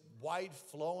 this white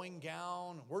flowing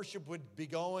gown. Worship would be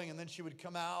going, and then she would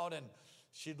come out, and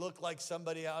she'd look like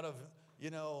somebody out of, you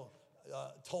know,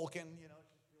 Tolkien, you know.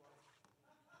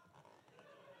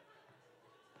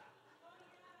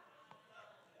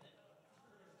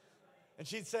 And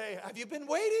she'd say, have you been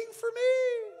waiting for me?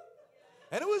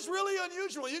 And it was really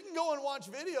unusual. You can go and watch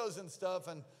videos and stuff,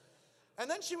 and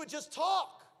then she would just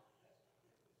talk.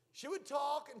 She would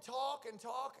talk and talk and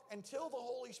talk until the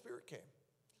Holy Spirit came.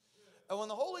 And when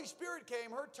the Holy Spirit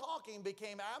came, her talking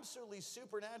became absolutely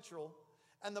supernatural.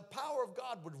 And the power of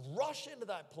God would rush into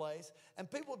that place, and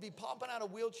people would be popping out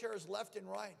of wheelchairs left and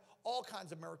right. All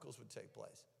kinds of miracles would take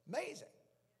place. Amazing.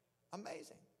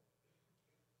 Amazing.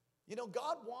 You know,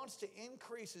 God wants to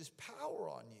increase his power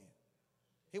on you.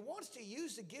 He wants to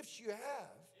use the gifts you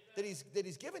have that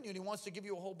he's given you, and he wants to give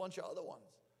you a whole bunch of other ones.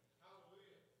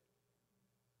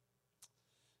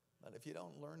 But if you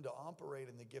don't learn to operate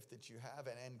in the gift that you have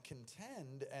and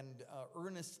contend and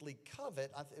earnestly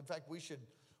covet, in fact, we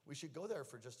should go there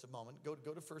for just a moment. Go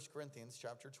to 1 Corinthians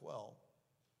chapter 12.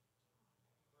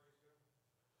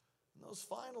 And those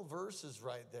final verses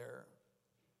right there,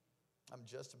 I'm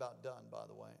just about done, by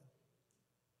the way.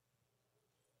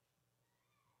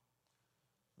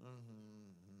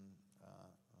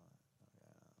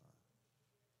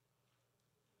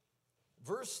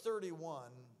 Verse 31,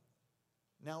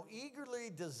 now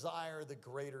eagerly desire the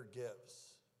greater gifts.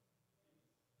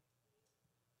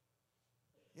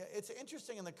 Yeah, it's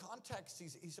interesting in the context.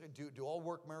 He said, do all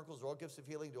work miracles, do all gifts of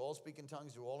healing, do all speak in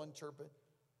tongues, do all interpret.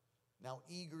 Now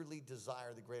eagerly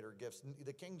desire the greater gifts.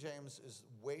 The King James is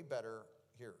way better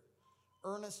here.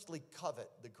 Earnestly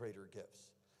covet the greater gifts.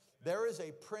 There is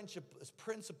a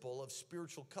principle of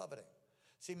spiritual coveting.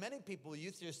 See, many people, you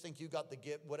just think you got the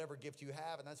gift, whatever gift you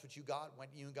have, and that's what you got when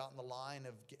you got in the line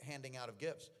of handing out of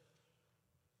gifts.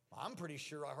 I'm pretty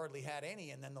sure I hardly had any,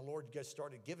 and then the Lord just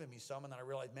started giving me some, and then I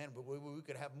realized, man, we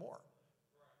could have more.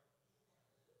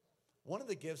 One of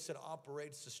the gifts that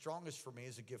operates the strongest for me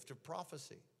is a gift of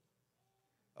prophecy.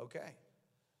 Okay.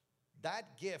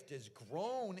 That gift has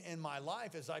grown in my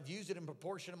life as I've used it in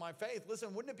proportion to my faith.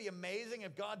 Listen, wouldn't it be amazing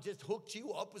if God just hooked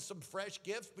you up with some fresh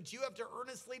gifts, but you have to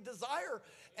earnestly desire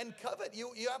and covet.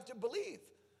 You have to believe.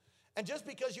 And just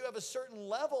because you have a certain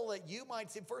level that you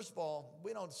might see, first of all,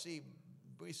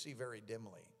 we see very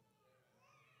dimly.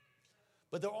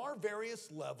 But there are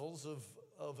various levels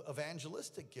of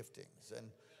evangelistic giftings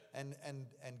and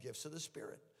gifts of the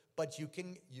Spirit. But you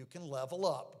can level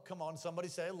up. Come on, somebody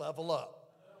say level up.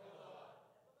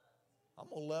 I'm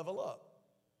going to level up.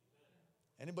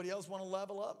 Anybody else want to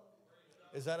level up?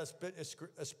 Is that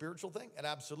a spiritual thing? It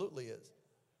absolutely is.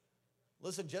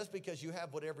 Listen, just because you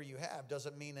have whatever you have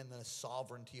doesn't mean in the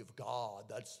sovereignty of God,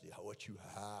 that's what you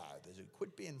have.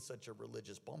 Quit being such a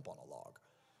religious bump on a log.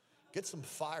 Get some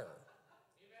fire.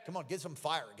 Come on, get some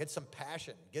fire. Get some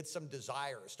passion. Get some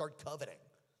desire. Start coveting.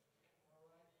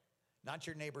 Not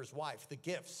your neighbor's wife, the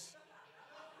gifts.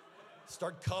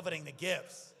 Start coveting the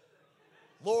gifts.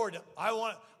 Lord,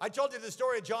 I told you the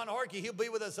story of John Harkey. He'll be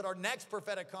with us at our next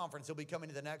prophetic conference. He'll be coming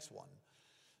to the next one.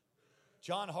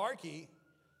 John Harkey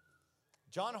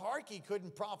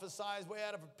couldn't prophesy his way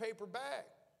out of a paper bag.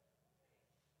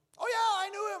 Oh yeah, I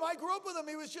knew him. I grew up with him.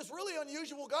 He was just really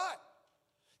unusual guy.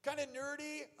 Kind of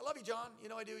nerdy. I love you, John. You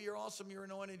know I do. You're awesome. You're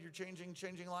anointed. You're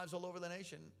changing lives all over the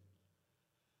nation.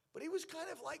 But he was kind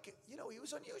of like, he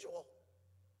was unusual.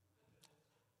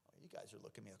 You guys are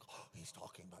looking at me like, oh, he's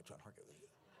talking about John Harkey.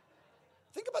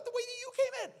 Think about the way that you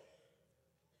came in.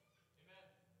 Amen.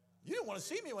 You didn't want to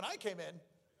see me when I came in.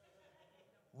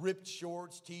 Ripped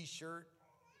shorts, t-shirt,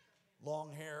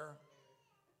 long hair,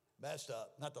 messed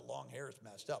up. Not that long hair is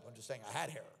messed up. I'm just saying I had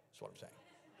hair. That's what I'm saying.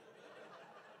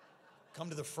 Come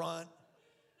to the front,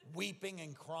 weeping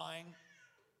and crying.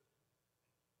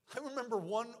 I remember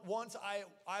once I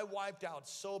wiped out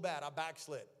so bad, I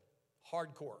backslid,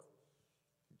 hardcore.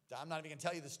 I'm not even going to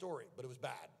tell you the story, but it was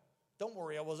bad. Don't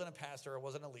worry, I wasn't a pastor, I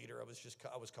wasn't a leader.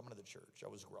 I was coming to the church. I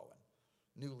was growing,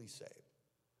 newly saved.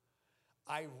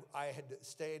 I had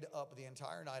stayed up the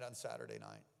entire night on Saturday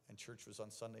night, and church was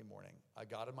on Sunday morning. I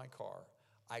got in my car.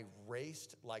 I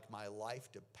raced like my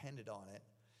life depended on it,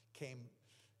 came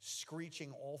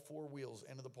screeching all four wheels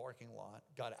into the parking lot,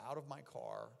 got out of my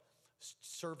car.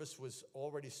 Service was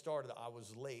already started. I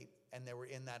was late, and they were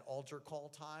in that altar call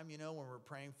time, when we're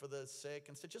praying for the sick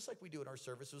and stuff, just like we do in our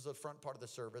service. It was the front part of the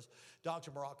service. Dr.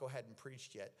 Morocco hadn't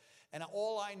preached yet. And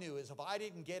all I knew is if I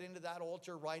didn't get into that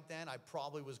altar right then, I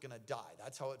probably was going to die.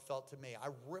 That's how it felt to me. I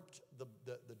ripped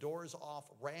the doors off,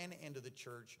 ran into the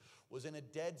church, was in a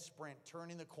dead sprint,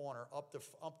 turning the corner, up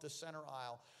the center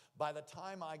aisle. By the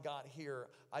time I got here,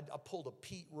 I pulled a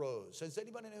Pete Rose. Does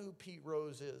anybody know who Pete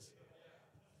Rose is?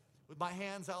 With my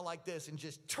hands out like this and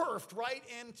just turfed right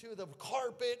into the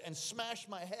carpet and smashed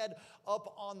my head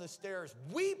up on the stairs,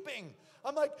 weeping.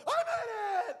 I'm like,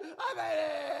 I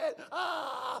made it,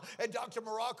 ah. And Dr.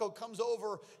 Morocco comes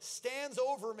over, stands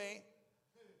over me,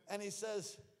 and he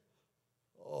says,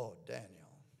 oh, Daniel.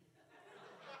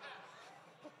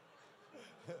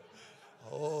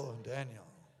 Oh, Daniel,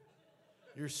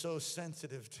 you're so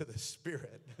sensitive to the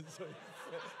Spirit.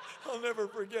 I'll never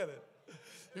forget it.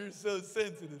 You're so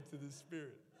sensitive to the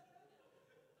Spirit.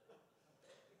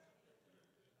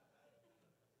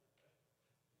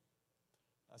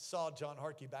 I saw John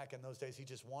Harkey back in those days. He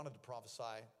just wanted to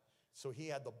prophesy. So he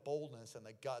had the boldness and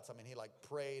the guts. I mean, he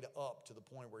prayed up to the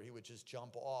point where he would just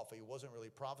jump off. He wasn't really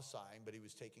prophesying, but he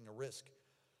was taking a risk,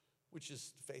 which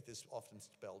is, faith is often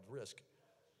spelled risk.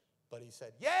 But he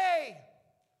said, yay,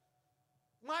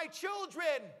 my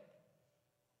children,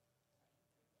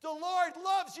 the Lord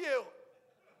loves you.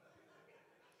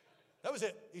 That was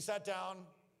it. He sat down.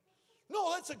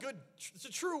 No, it's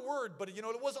a true word, but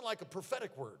it wasn't like a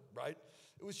prophetic word, right?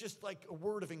 It was just like a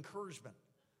word of encouragement.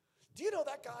 Do you know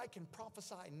that guy can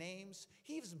prophesy names?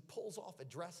 He even pulls off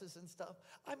addresses and stuff.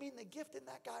 I mean, the gift in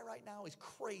that guy right now is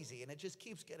crazy, and it just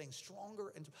keeps getting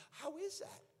stronger. And how is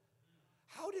that?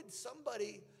 How did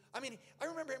somebody, I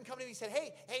remember him coming to me, he said,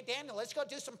 hey, Daniel, let's go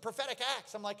do some prophetic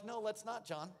acts. I'm like, no, let's not,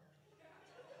 John.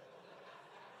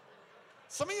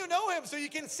 Some of you know him, so you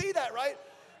can see that, right?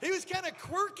 He was kind of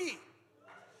quirky.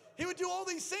 He would do all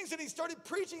these things, and he started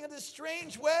preaching in this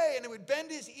strange way, and he would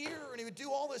bend his ear, and he would do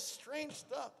all this strange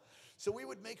stuff. So we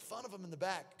would make fun of him in the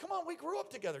back. Come on, we grew up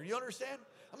together. You understand?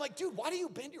 I'm like, dude, why do you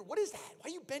bend what is that? Why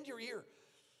do you bend your ear?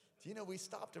 Do you know we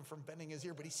stopped him from bending his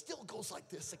ear, but he still goes like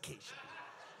this occasionally.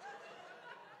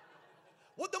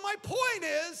 My point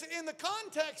is, in the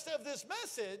context of this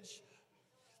message,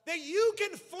 that you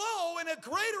can flow in a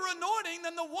greater anointing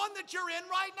than the one that you're in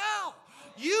right now.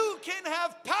 You can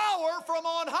have power from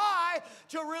on high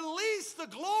to release the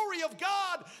glory of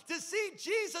God, to see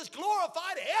Jesus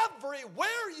glorified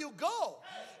everywhere you go.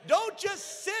 Don't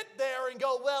just sit there and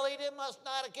go, well, he must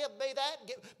not have given me that.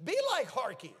 Be like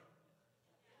Harkey.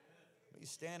 Be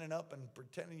standing up and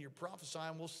pretending you're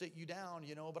prophesying, we'll sit you down,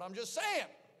 but I'm just saying.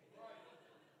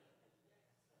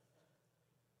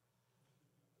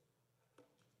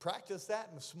 Practice that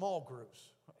in small groups,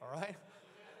 all right?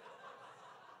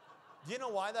 Do you know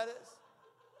why that is?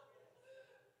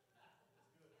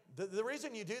 The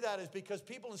reason you do that is because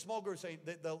people in small groups,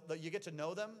 you get to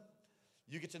know them,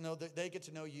 you get to know they get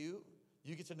to know you,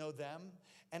 you get to know them,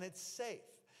 and it's safe.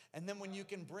 And then when you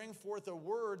can bring forth a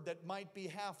word that might be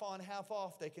half on, half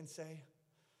off, they can say,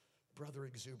 Brother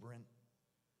Exuberant,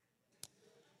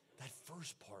 that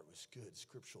first part was good,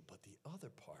 scriptural, but the other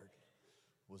part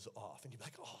was off. And you'd be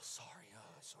like, oh, sorry.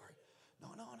 No,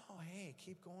 hey,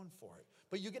 keep going for it.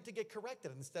 But you get to get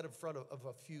corrected instead of in front of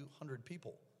a few hundred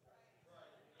people.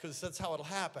 Because that's how it'll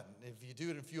happen. If you do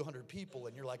it in a few hundred people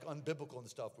and you're like unbiblical and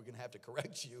stuff, we're going to have to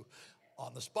correct you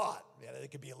on the spot. Yeah,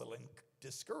 it could be a little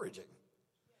discouraging.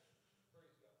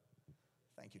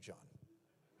 Thank you, John.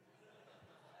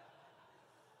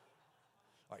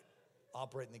 All right,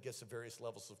 operate in the gifts of various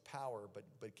levels of power,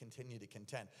 but continue to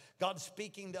contend. God's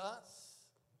speaking to us.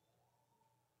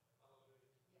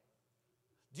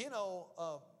 Do you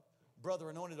know, Brother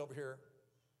Anointed over here,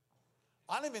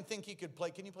 I don't even think he could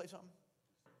play. Can you play something?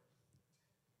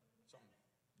 Something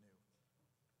new.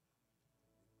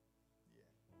 Yeah.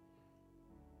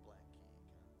 Black key.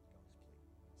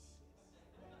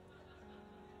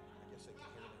 I guess they can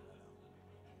hear me right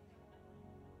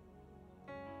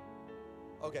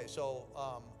now. Okay, so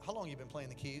how long have you been playing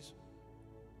the keys?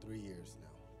 3 years now.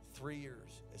 3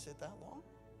 years. Is it that long?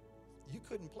 You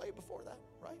couldn't play before that,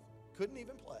 right? Couldn't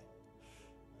even play.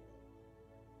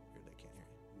 Here, they can't hear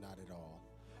you. Not at all.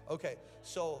 Okay,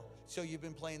 so you've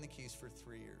been playing the keys for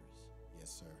 3 years. Yes,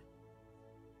 sir.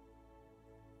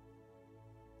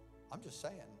 I'm just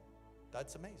saying,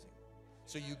 that's amazing.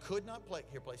 So you could not play.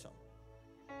 Here, play something.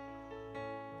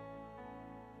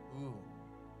 Ooh.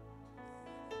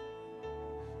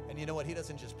 And you know what? He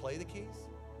doesn't just play the keys.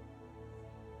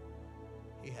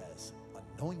 He has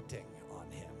anointing on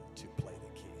him to play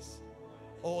the keys.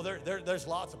 Oh, there's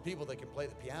lots of people that can play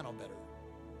the piano better,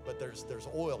 but there's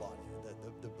oil on you.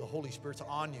 The Holy Spirit's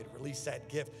on you to release that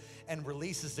gift and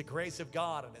releases the grace of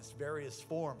God in its various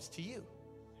forms to you.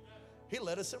 He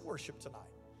led us in worship tonight,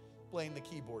 playing the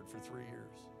keyboard for 3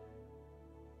 years.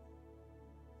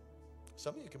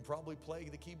 Some of you can probably play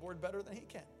the keyboard better than he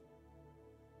can.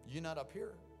 You're not up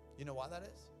here. You know why that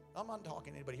is? I'm not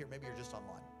talking to anybody here. Maybe you're just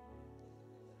online.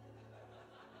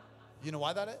 You know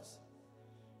why that is?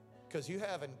 Because you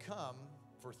haven't come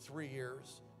for 3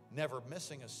 years, never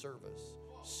missing a service,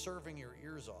 serving your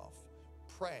ears off,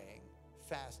 praying,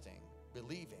 fasting,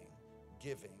 believing,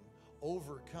 giving,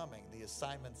 overcoming the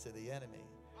assignments of the enemy,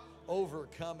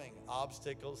 overcoming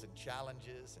obstacles and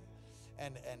challenges,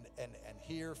 and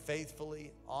here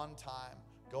faithfully, on time,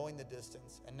 going the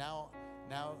distance. And now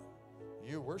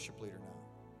you're a worship leader now.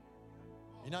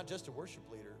 You're not just a worship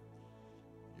leader,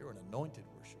 you're an anointed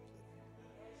worship leader.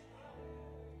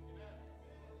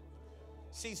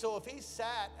 See, so if he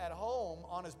sat at home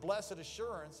on his blessed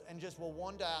assurance and just, well,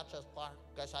 one day I just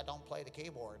guess I don't play the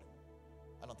keyboard.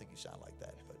 I don't think you sound like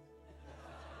that, but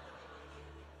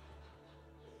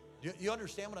you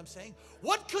understand what I'm saying?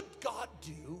 What could God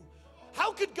do?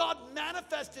 How could God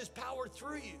manifest his power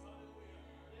through you?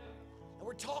 And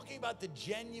we're talking about the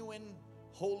genuine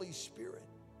Holy Spirit.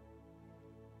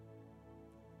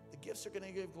 The gifts are going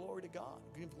to give glory to God,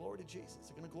 give glory to Jesus.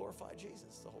 They're going to glorify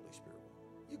Jesus, the Holy Spirit.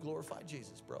 You glorify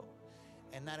Jesus, bro.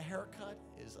 And that haircut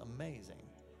is amazing.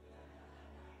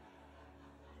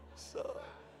 So,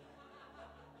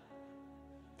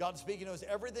 God's speaking to us.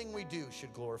 Everything we do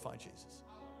should glorify Jesus.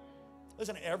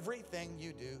 Listen, everything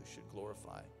you do should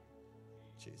glorify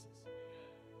Jesus.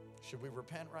 Should we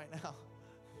repent right now?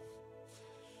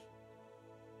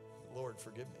 Lord,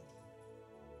 forgive me.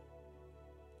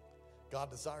 God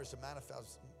desires to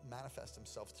manifest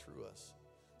himself through us.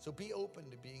 So be open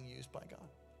to being used by God.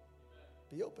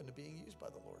 Be open to being used by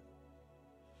the Lord.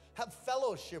 Have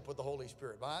fellowship with the Holy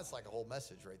Spirit. Well, that's like a whole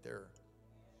message right there.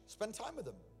 Spend time with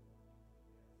him.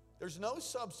 There's no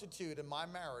substitute in my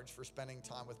marriage for spending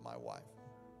time with my wife.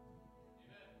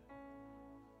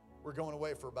 We're going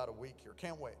away for about a week here.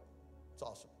 Can't wait. It's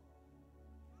awesome.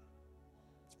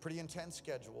 It's a pretty intense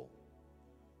schedule,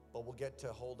 but we'll get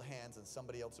to hold hands and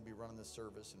somebody else will be running the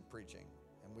service and preaching.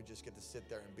 And we just get to sit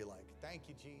there and be like, thank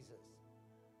you, Jesus.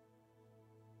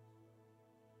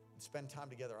 And spend time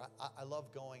together. I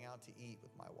love going out to eat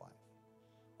with my wife.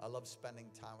 I love spending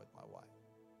time with my wife.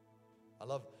 I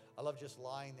love just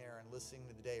lying there and listening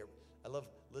to the day. I love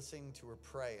listening to her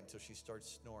pray until she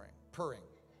starts snoring. Purring.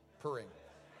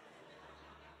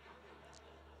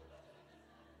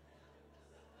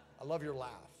 I love your laugh.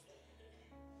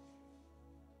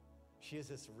 She has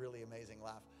this really amazing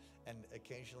laugh. And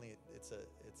occasionally it's a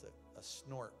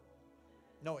snort.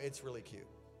 No, it's really cute.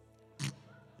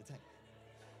 You think?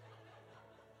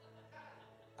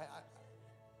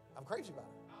 I'm crazy about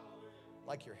her.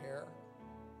 Like your hair,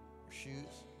 your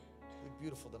shoes. You look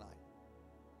beautiful tonight.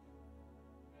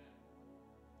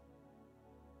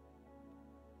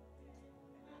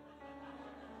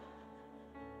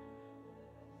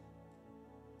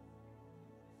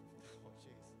 Oh,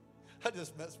 jeez. I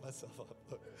just messed myself up.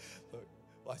 Look.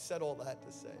 Well, I said all that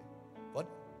to say, why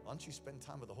don't you spend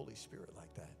time with the Holy Spirit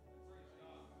like that?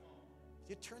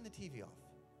 You turn the TV off.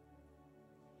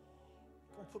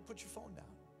 Go put your phone down.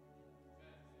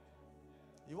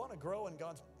 You want to grow in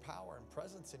God's power and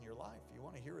presence in your life. You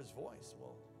want to hear his voice.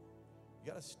 Well,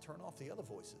 you got to turn off the other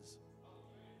voices.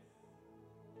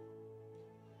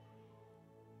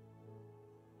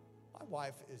 My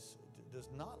wife does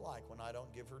not like when I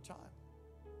don't give her time.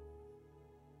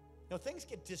 You know, things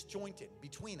get disjointed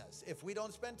between us. If we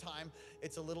don't spend time,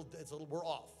 we're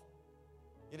off.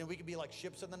 You know, we could be like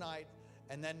ships in the night,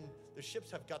 and then the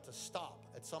ships have got to stop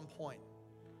at some point.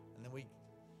 And then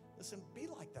be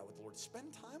like that with the Lord.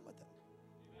 Spend time with him.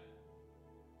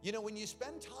 You know, when you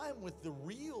spend time with the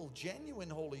real, genuine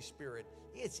Holy Spirit,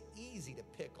 it's easy to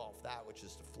pick off that which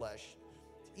is the flesh.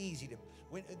 It's easy to,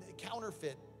 when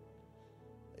counterfeit,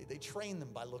 they train them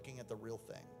by looking at the real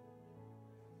thing.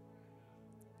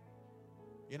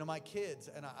 You know, my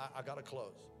kids, and I got to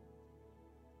close.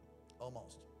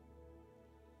 Almost.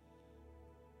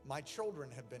 My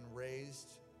children have been raised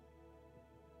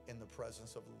in the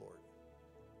presence of the Lord.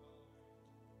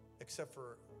 Except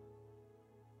for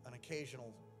an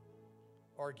occasional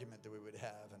argument that we would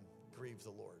have and grieve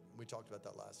the Lord. We talked about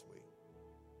that last week.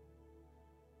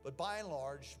 But by and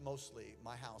large, mostly,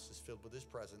 my house is filled with his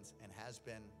presence and has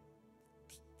been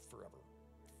forever,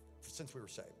 since we were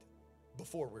saved,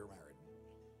 before we were married.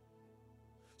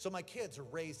 So my kids are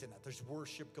raised in that. There's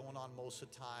worship going on most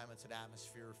of the time. It's an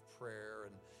atmosphere of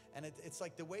prayer. And it's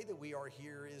like the way that we are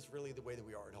here is really the way that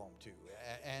we are at home too.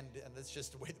 And that's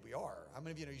just the way that we are. How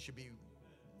many of you know you should be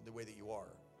the way that you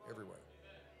are everywhere?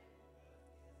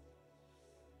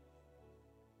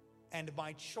 And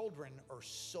my children are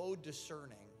so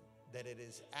discerning that it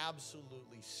is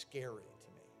absolutely scary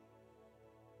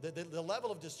to me. The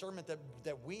level of discernment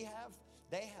that we have,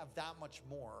 they have that much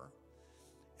more.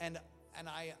 And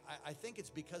I think it's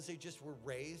because they just were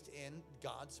raised in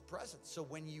God's presence. So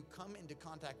when you come into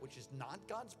contact, which is not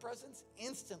God's presence,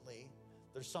 instantly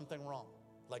there's something wrong.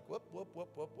 Like, whoop, whoop, whoop,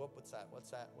 whoop, whoop, what's that?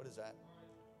 What's that? What is that?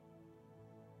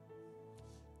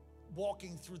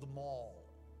 Walking through the mall.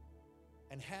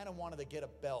 And Hannah wanted to get a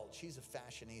belt. She's a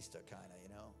fashionista kind of, you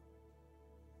know.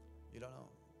 You don't know.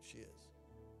 She is.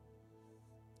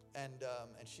 And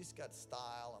she's got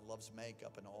style and loves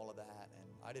makeup and all of that. And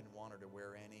I didn't want her to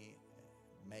wear any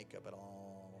makeup at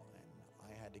all. And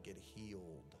I had to get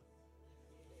healed.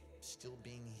 Still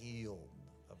being healed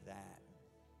of that.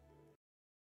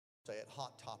 Say it,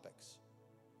 Hot Topics.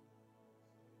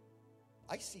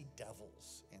 I see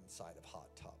devils inside of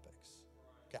Hot Topics.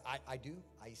 Okay, I do.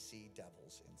 I see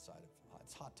devils inside of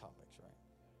it's Hot Topics, right?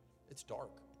 It's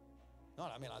dark. No,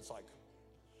 I mean, I was like,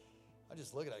 I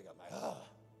just look at it, I go,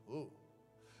 ooh.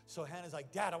 So Hannah's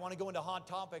like, Dad, I want to go into Hot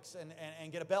Topics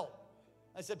and get a belt.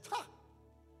 I said,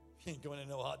 you ain't going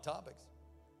into no Hot Topics.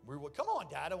 Come on,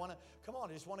 Dad, I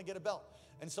just want to get a belt.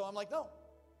 And so I'm like, no.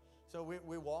 So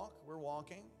we're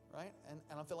walking, right?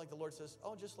 And I feel like the Lord says,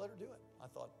 oh, just let her do it. I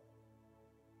thought,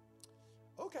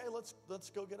 okay, let's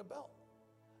go get a belt.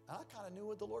 And I kind of knew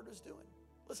what the Lord was doing.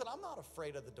 Listen, I'm not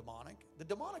afraid of the demonic. The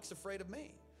demonic's afraid of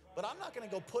me. But I'm not going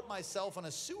to go put myself in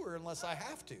a sewer unless I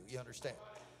have to, you understand?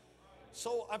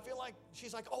 So I feel like,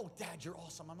 she's like, oh, Dad, you're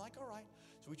awesome. I'm like, all right.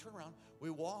 So we turn around. We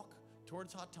walk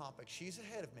towards Hot Topics. She's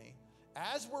ahead of me.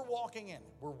 As we're walking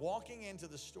into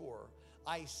the store,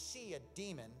 I see a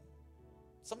demon.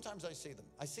 Sometimes I see them.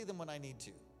 I see them when I need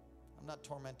to. I'm not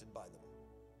tormented by them.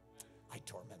 I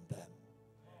torment them.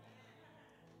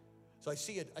 So I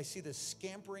see this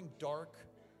scampering dark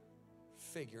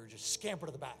figure just scamper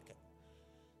to the back.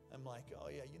 I'm like, oh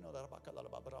yeah, you know that.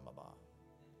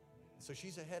 So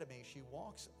she's ahead of me. She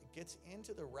walks, gets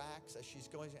into the racks as she's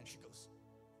going, and she goes,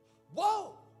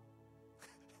 whoa!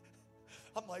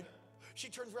 I'm like, she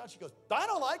turns around, she goes, I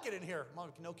don't like it in here. I'm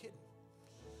like, no kidding.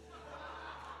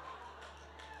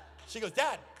 She goes,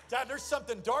 Dad, there's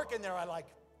something dark in there.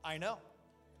 I know.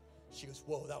 She goes,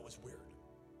 whoa, that was weird.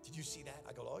 Did you see that?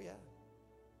 I go, oh yeah.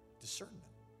 Discernment.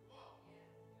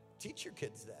 Teach your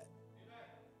kids that.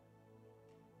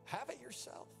 Have it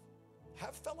yourself.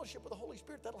 Have fellowship with the Holy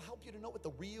Spirit. That'll help you to know what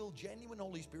the real, genuine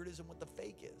Holy Spirit is and what the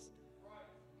fake is.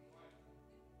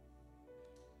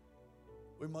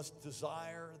 We must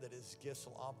desire that his gifts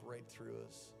will operate through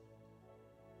us.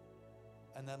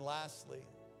 And then lastly,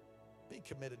 be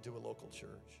committed to a local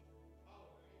church.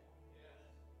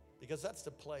 Because that's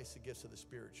the place the gifts of the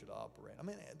Spirit should operate. I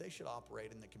mean, they should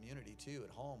operate in the community too,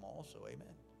 at home also,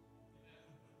 amen.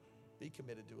 Be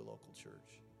committed to a local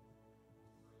church.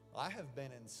 I have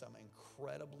been in some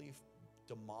incredibly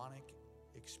demonic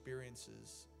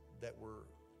experiences that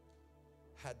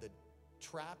had the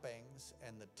trappings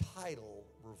and the title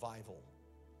revival.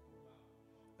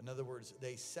 In other words,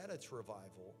 they said it's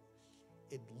revival.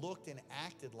 It looked and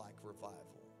acted like revival.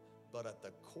 But at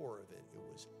the core of it, it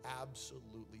was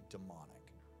absolutely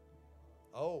demonic.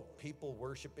 Oh, people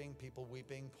worshiping, people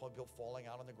weeping, people falling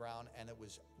out on the ground, and it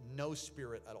was no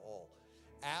spirit at all.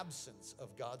 Absence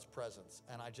of God's presence.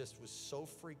 And I just was so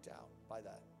freaked out by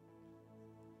that.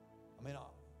 I mean,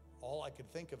 all I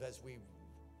could think of as we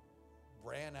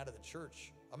ran out of the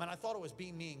church, I mean, I thought it was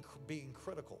being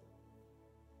critical.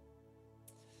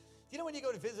 You know, when you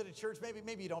go to visit a church,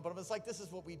 maybe you don't, but it's like, this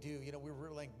is what we do. You know, we're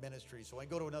like ministry. So when I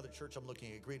go to another church, I'm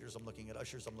looking at greeters, I'm looking at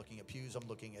ushers, I'm looking at pews, I'm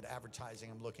looking at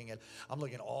advertising, I'm looking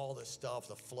at all the stuff,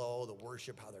 the flow, the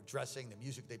worship, how they're dressing, the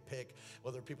music they pick,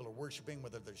 whether people are worshiping,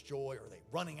 whether there's joy, or they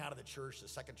running out of the church, the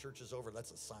second church is over,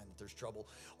 that's a sign that there's trouble.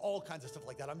 All kinds of stuff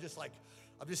like that. I'm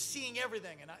just seeing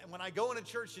everything. And when I go into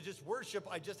church to just worship,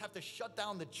 I just have to shut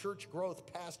down the church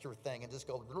growth pastor thing and just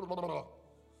go,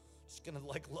 just gonna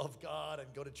love God and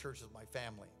go to church with my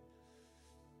family.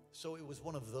 So it was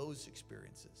one of those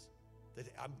experiences that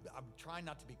I'm trying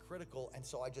not to be critical. And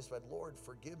so I just read, Lord,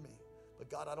 forgive me. But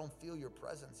God, I don't feel your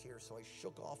presence here. So I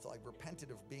shook off, I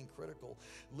repented of being critical,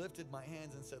 lifted my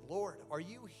hands and said, Lord, are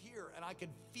you here? And I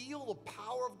could feel the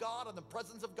power of God and the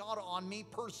presence of God on me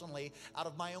personally out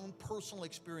of my own personal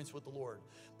experience with the Lord.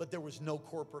 But there was no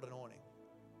corporate anointing.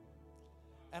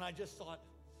 And I just thought,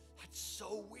 that's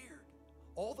so weird.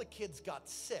 All the kids got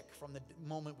sick from the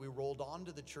moment we rolled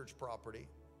onto the church property.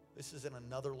 This is in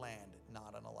another land,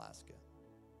 not in Alaska.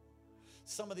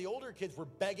 Some of the older kids were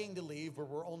begging to leave, but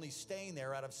were only staying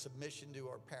there out of submission to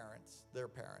our parents. Their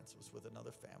parents. It was with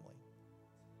another family.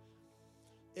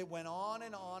 It went on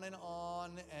and on and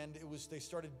on, and they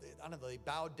started, I don't know, they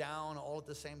bowed down all at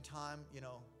the same time, you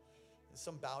know.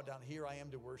 Some bowed down, here I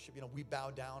am to worship, you know, we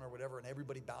bowed down or whatever, and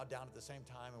everybody bowed down at the same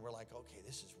time, and we're like, okay,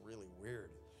 this is really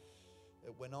weird.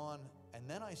 It went on, and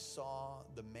then I saw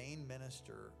the main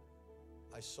minister.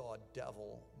 I saw a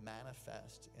devil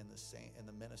manifest in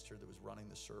the minister that was running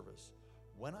the service.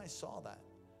 When I saw that,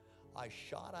 I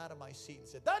shot out of my seat and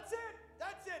said, "That's it!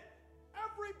 That's it!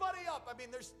 Everybody up!" I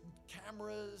mean, there's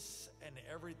cameras and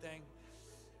everything.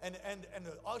 And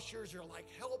the ushers are like,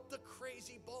 "Help the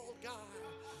crazy bald guy."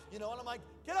 You know, and I'm like,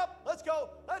 "Get up, let's go,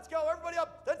 everybody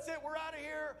up, that's it, we're out of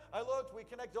here." I looked, we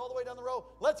connected all the way down the row,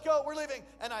 "Let's go, we're leaving."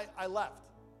 And I left.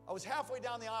 I was halfway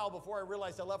down the aisle before I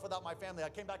realized I left without my family. I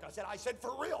came back, I said,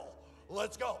 "For real,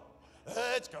 let's go,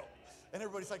 let's go." And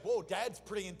everybody's like, "Whoa, Dad's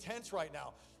pretty intense right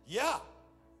now." Yeah.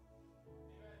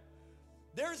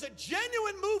 There's a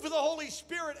genuine move of the Holy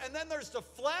Spirit, and then there's the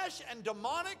flesh and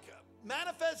demonic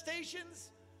manifestations.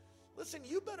 Listen,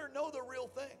 you better know the real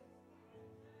thing.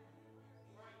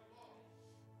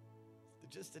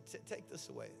 Just to take this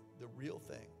away, the real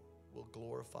thing will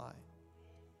glorify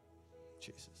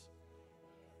Jesus.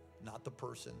 Not the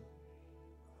person,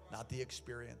 not the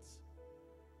experience.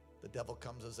 The devil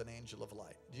comes as an angel of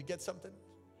light. Did you get something?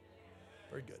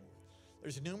 Very good.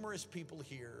 There's numerous people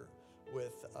here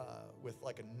with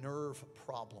like a nerve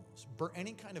problems,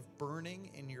 any kind of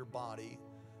burning in your body.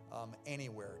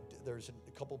 Anywhere. There's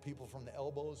a couple people from the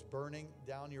elbows burning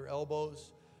down your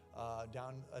elbows,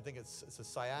 down, I think it's a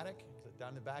sciatic,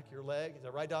 down the back of your leg. Is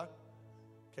that right, Doc?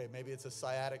 Okay, maybe it's a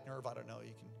sciatic nerve. I don't know.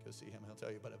 You can go see him. He'll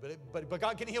tell you. But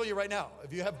God can heal you right now.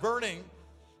 If you have burning,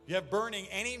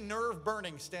 any nerve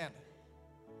burning, stand.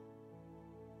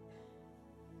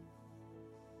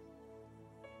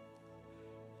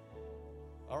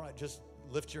 All right, just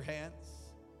lift your hands.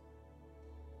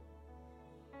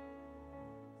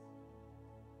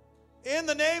 In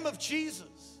the name of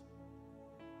Jesus.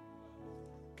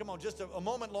 Come on, just a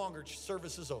moment longer,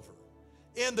 service is over.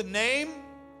 In the name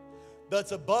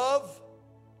that's above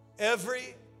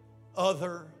every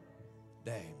other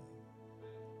name.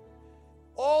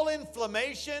 All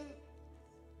inflammation,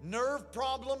 nerve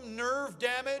problem, nerve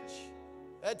damage,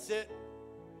 that's it.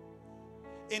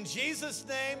 In Jesus'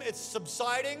 name, it's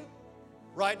subsiding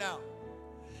right now.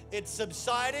 It's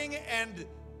subsiding, and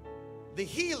the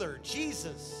healer,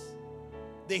 Jesus,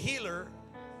 the healer,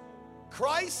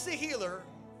 Christ the healer,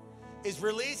 is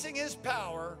releasing his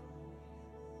power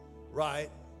right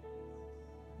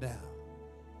now.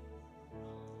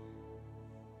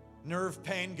 Nerve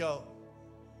pain, go.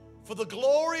 For the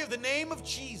glory of the name of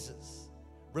Jesus,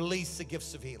 release the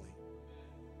gifts of healing.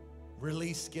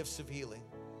 Release gifts of healing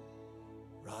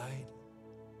right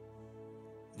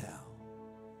now.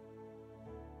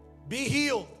 Be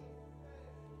healed.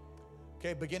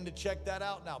 Okay, begin to check that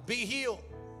out now. Be healed.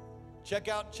 Check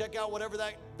out whatever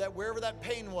wherever that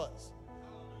pain was.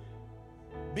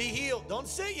 Be healed. Don't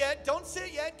sit yet. Don't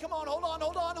sit yet. Come on, hold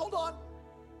on.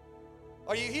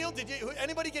 Are you healed? Did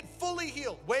anybody get fully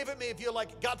healed? Wave at me if you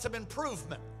got some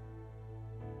improvement.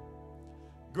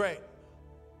 Great.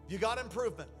 You got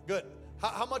improvement. Good.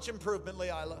 How much improvement,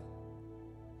 Leila?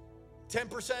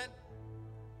 10%?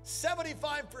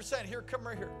 75%. Here, come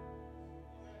right here.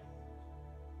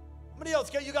 How many else?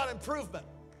 You got improvement.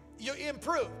 You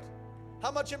improved.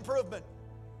 How much improvement?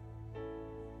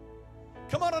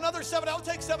 Come on, another 7. I'll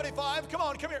take 75. Come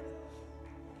on, come here.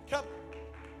 Come.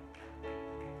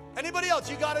 Anybody else?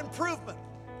 You got improvement.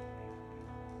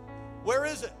 Where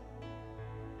is it?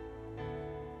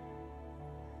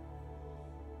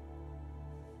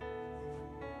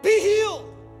 Be healed.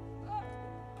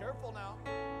 Careful now.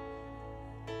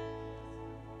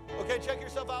 Okay, check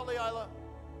yourself out, Leila.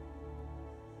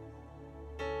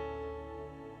 I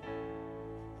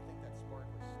think that spark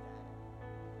was static.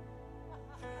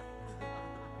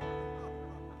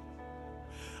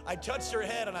 I touched her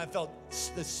head and I felt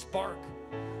the spark.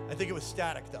 I think it was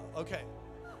static though. Okay.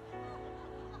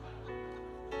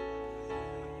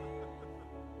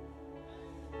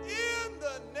 In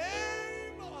the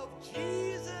name of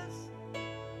Jesus.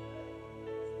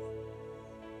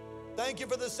 Thank you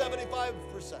for the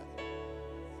 75%.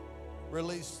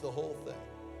 Release the whole thing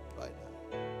right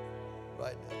now.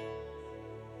 Right now.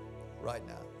 Right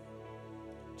now.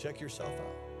 Check yourself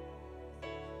out.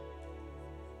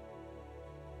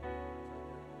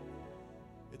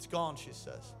 It's gone, she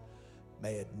says.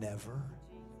 May it never,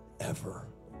 ever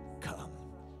come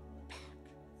back.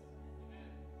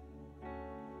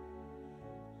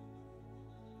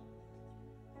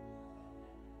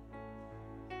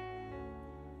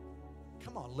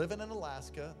 Come on, living in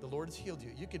Alaska, the Lord has healed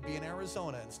you. You could be in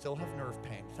Arizona and still have nerve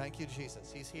pain. Thank you,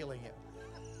 Jesus. He's healing you.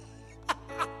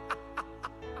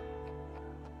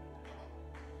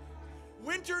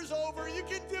 Winter's over. You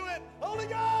can do it. Holy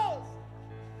Ghost!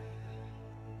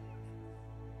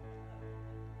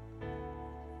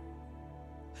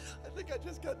 I think I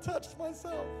just got touched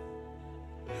myself.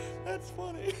 That's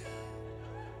funny.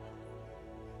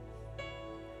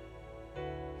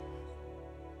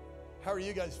 How are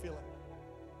you guys feeling?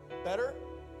 Better?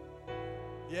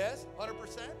 Yes?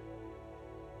 100%?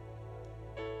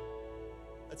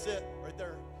 That's it, right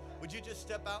there. Would you just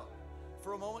step out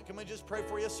for a moment? Can we just pray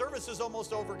for you? Service is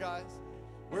almost over, guys.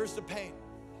 Where's the pain?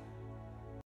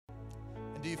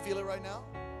 And do you feel it right now?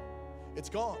 It's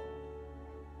gone.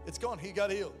 It's gone. He got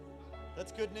healed.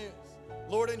 That's good news.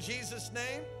 Lord, in Jesus'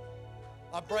 name,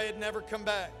 I pray it never come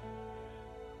back.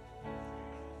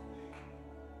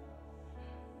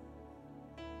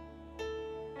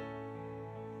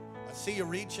 I see you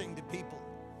reaching to people.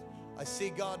 I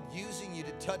see God using you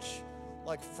to touch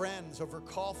like friends over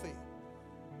coffee.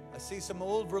 I see some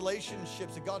old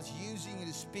relationships that God's using you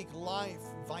to speak life,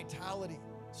 vitality,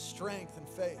 strength, and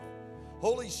faith.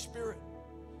 Holy Spirit,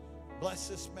 bless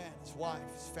this man, his wife,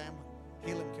 his family.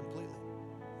 Heal him completely.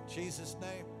 In Jesus'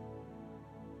 name.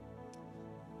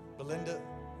 Belinda,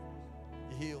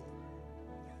 you healed.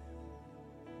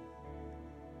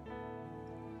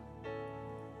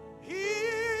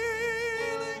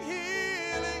 Healing,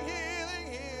 healing,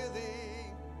 healing,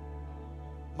 healing.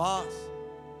 Más.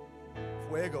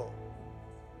 Fuego.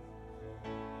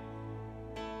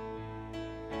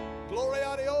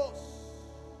 Gloria a Dios.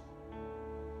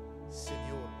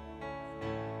 Señor.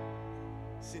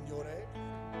 Signore.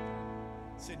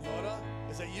 Senora.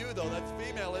 Is that you, though? That's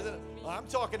female, isn't it? I'm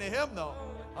talking to him, though.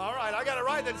 All right, I got it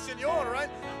right then. Senor, right?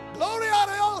 Gloria a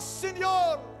Dios,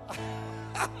 Senor.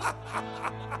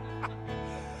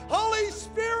 Holy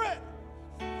Spirit.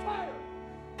 Fire.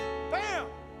 Bam.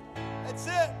 That's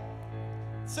it.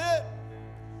 That's it.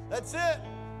 That's it.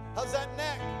 How's that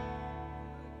neck?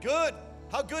 Good.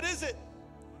 How good is it?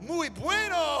 Muy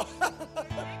bueno.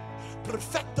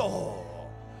 Perfecto.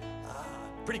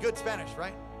 Pretty good Spanish,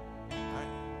 right? All right.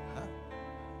 Huh?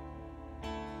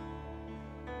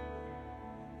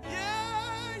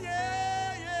 Yeah,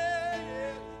 yeah, yeah,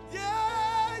 yeah.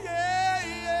 Yeah, yeah,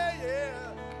 yeah,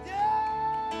 yeah.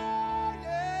 Yeah,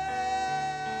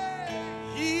 yeah.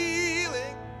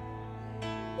 Healing.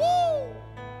 Woo!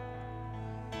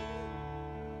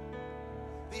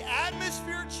 The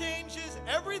atmosphere changes.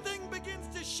 Everything begins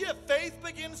to shift. Faith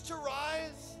begins to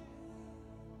rise.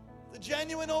 The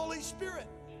genuine Holy Spirit.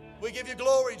 We give you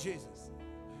glory, Jesus.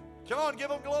 Come on, give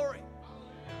him glory.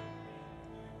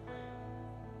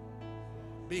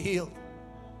 Be healed.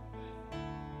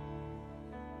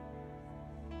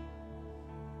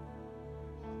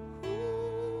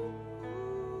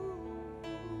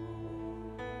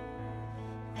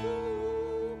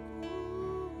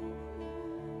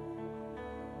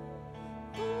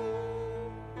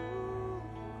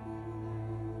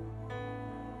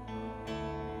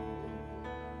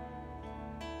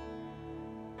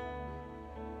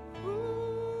 Ooh.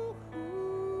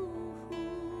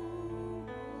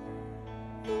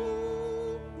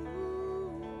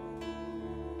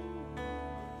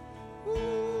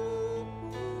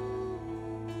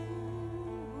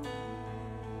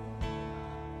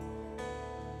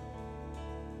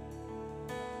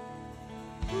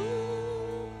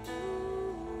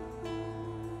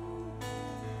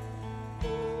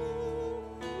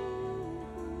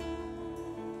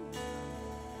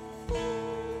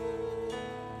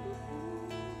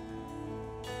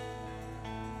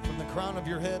 crown of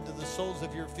your head to the soles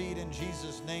of your feet, in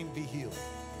Jesus' name, be healed.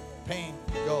 Pain,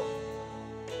 go.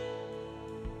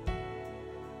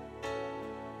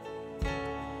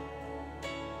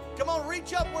 Come on,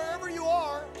 reach up wherever you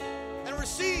are and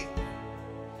receive.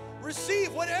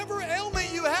 Receive whatever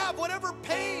ailment you have, whatever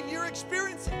pain you're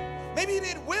experiencing. Maybe you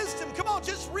need wisdom. Come on,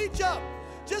 just reach up.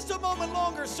 Just a moment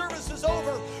longer, service is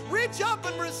over. Reach up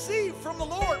and receive from the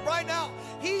Lord right now.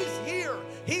 He's here.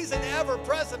 He's an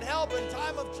ever-present help in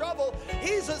time of trouble.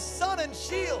 He's a sun and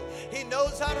shield. He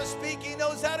knows how to speak. He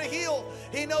knows how to heal.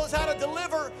 He knows how to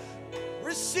deliver.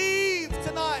 Receive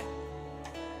tonight.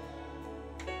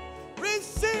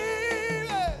 Receive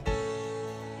it.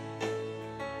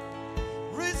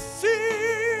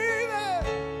 Receive it.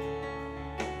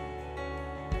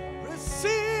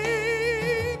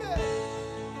 Receive it.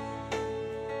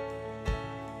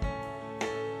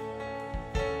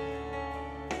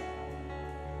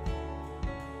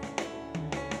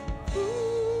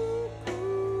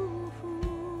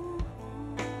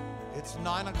 It's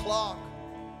 9 o'clock.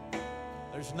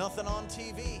 There's nothing on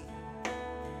TV.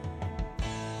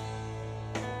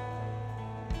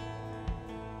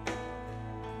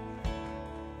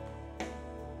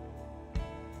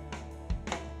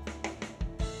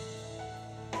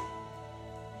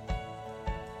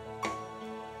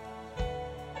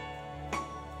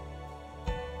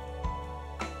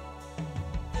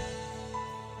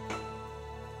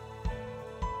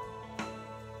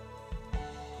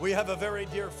 We have a very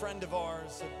dear friend of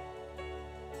ours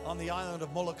on the island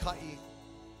of Molokai,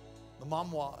 the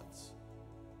Mamwads.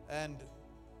 And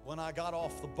when I got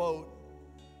off the boat,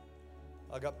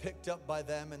 I got picked up by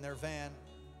them in their van.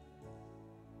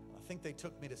 I think they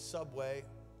took me to Subway,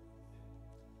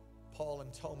 Paul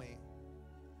and Tommy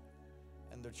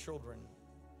and their children.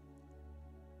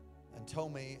 And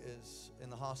Tommy is in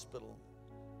the hospital,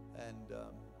 and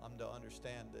I'm to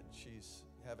understand that she's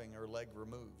having her leg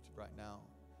removed right now.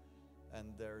 And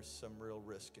there's some real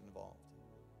risk involved,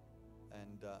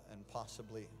 and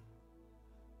possibly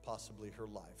her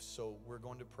life. So we're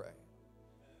going to pray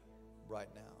right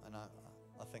now, and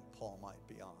I think Paul might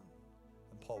be on.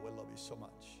 And Paul, we love you so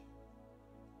much.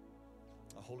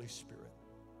 The Holy Spirit,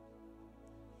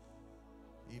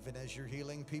 even as you're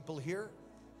healing people here,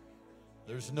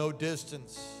 there's no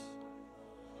distance.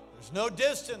 There's no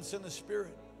distance in the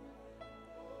Spirit.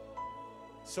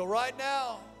 So right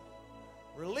now,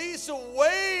 release a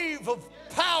wave of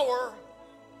power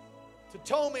to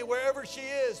Tommy wherever she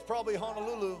is, probably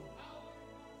Honolulu.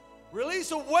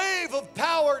 Release a wave of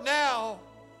power now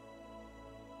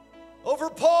over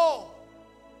Paul.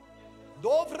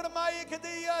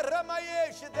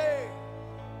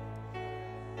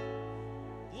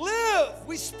 Live.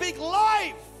 We speak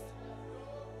life.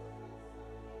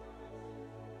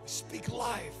 We speak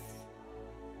life.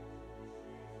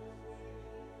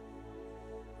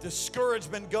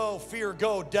 Discouragement go, fear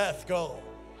go, death go.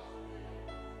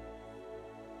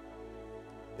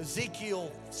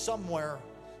 Ezekiel, somewhere,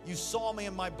 you saw me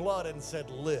in my blood and said,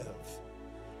 live.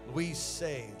 We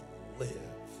say, live.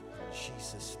 In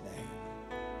Jesus' name.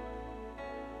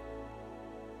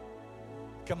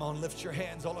 Come on, lift your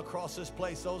hands all across this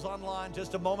place. Those online,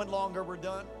 just a moment longer, we're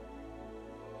done.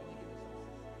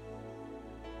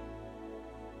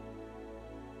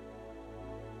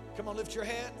 Come on, lift your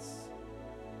hands.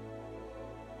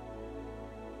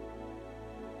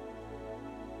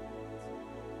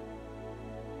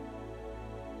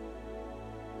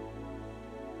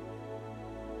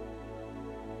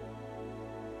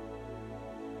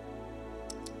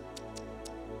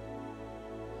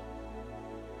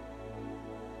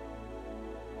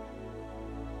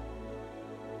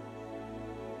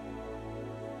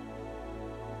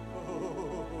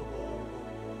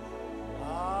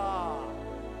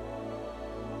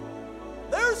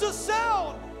 There's a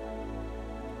sound.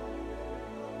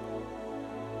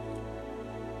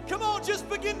 Come on, just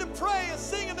begin to pray and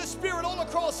sing in the Spirit all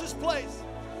across this place.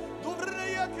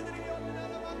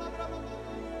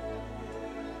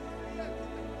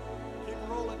 Keep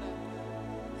rolling now.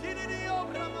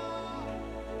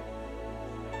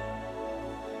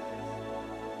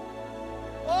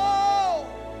 Oh!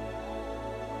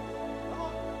 Come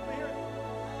on, let me hear it.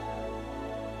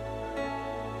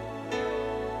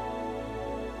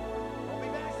 Don't be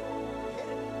bashful. Hit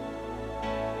it.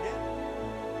 Hit it.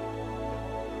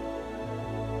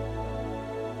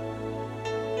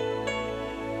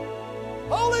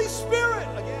 Holy Spirit,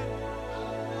 again.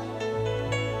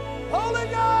 Holy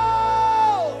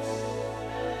Ghost,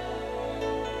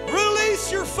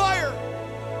 release your fire.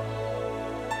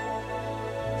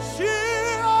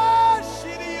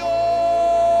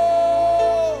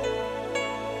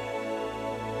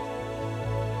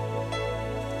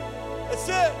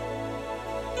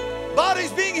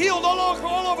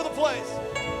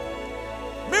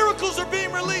 Miracles are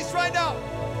being released right now.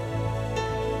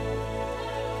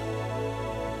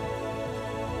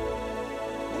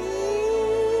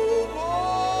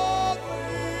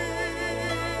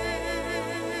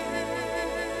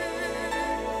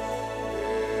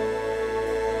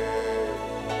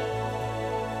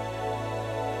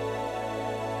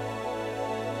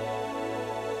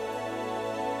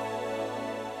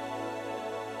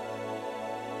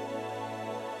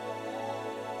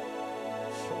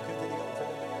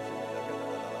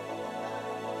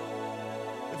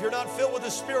 If you're not filled with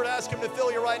the Spirit, ask Him to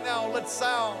fill you right now. Let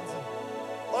sounds and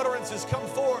utterances come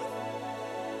forth.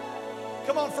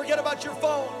 Come on, forget about your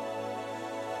phone.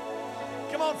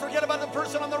 Come on, forget about the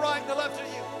person on the right and the left of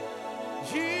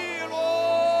you. Heal.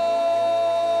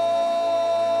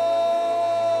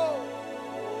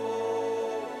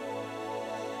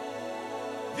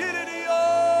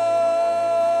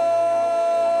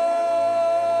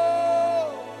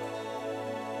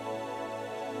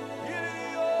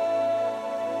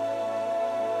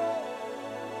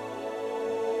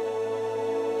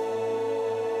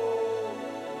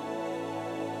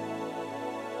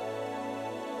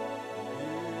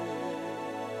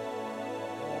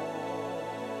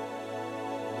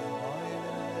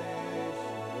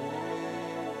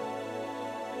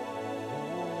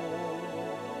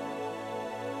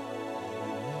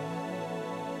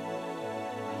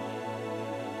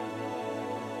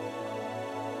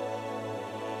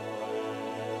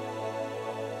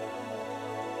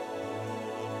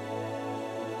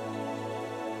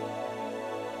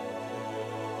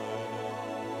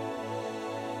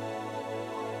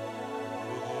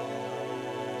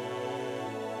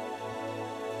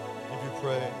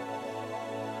 Pray.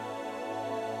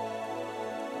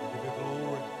 Give you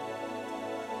glory.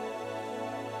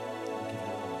 Give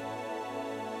you honor.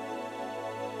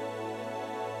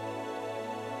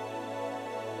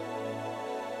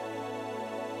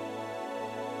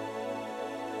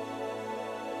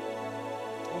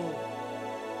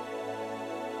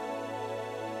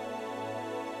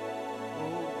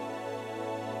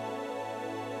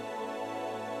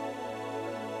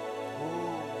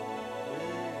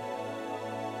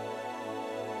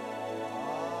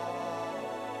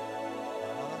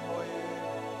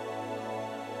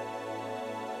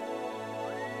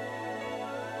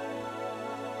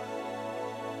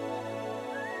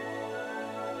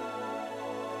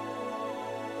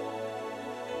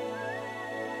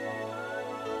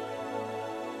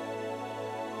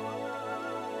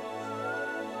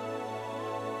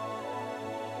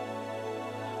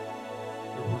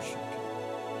 Worship you.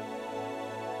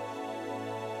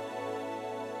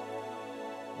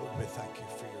 Lord, we thank you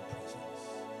for your presence.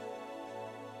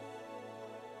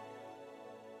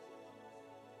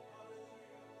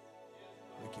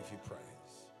 We give you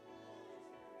praise.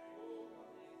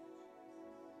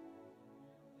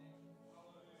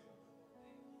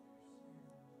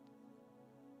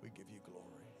 We give you glory.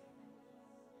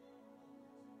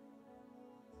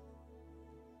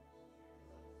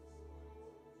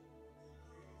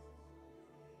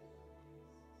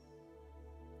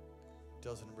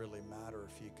 Doesn't really matter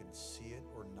if you can see it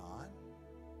or not,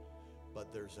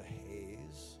 but there's a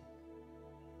haze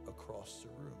across the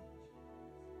room.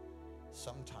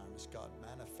 Sometimes God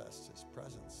manifests His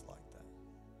presence like that.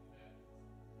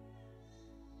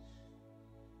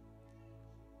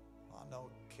 I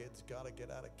know kids got to get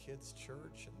out of kids'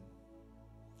 church, and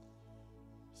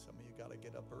some of you got to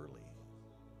get up early.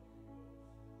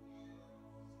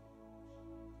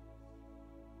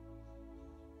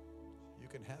 You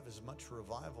can have as much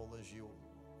revival as you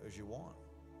want.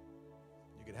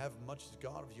 You can have as much as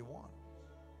God if you want.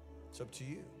 It's up to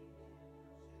you.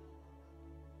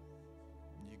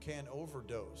 You can't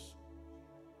overdose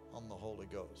on the Holy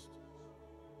Ghost.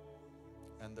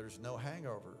 And there's no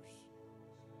hangovers.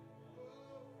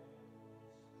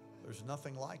 There's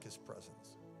nothing like His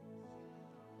presence.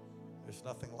 There's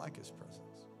nothing like His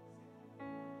presence.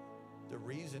 The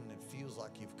reason it feels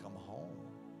like you've come home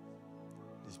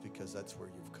is because that's where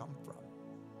you've come from.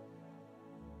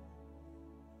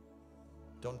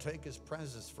 Don't take His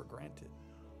presence for granted.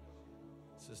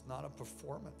 This is not a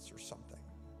performance or something.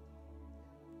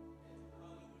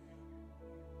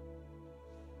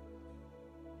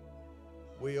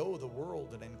 We owe the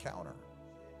world an encounter,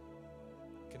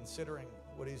 considering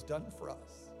what He's done for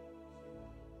us.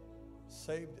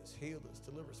 Saved us, healed us,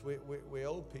 delivered us. We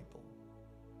owe people.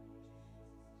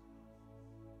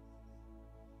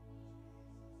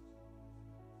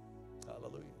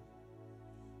 Hallelujah.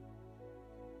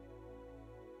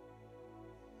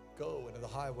 Go into the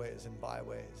highways and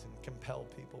byways and compel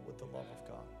people with the love of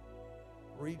God.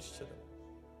 Reach to them.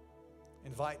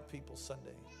 Invite people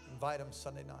Sunday. Invite them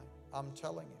Sunday night. I'm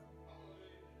telling you.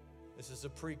 This is a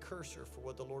precursor for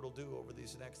what the Lord will do over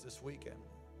this weekend.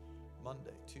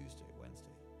 Monday, Tuesday, Wednesday.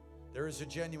 There is a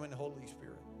genuine Holy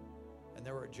Spirit. And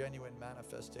there are genuine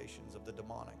manifestations of the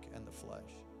demonic and the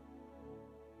flesh.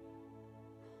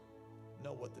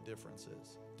 Know what the difference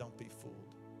is. Don't be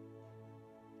fooled.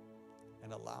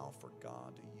 And allow for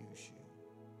God to use you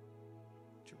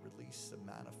to release the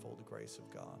manifold grace of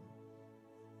God,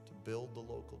 to build the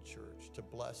local church, to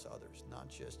bless others, not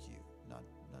just you.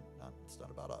 It's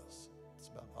not about us. It's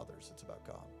about others. It's about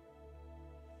God.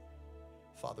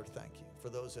 Father, thank you for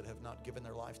those that have not given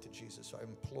their life to Jesus. I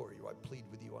implore you, I plead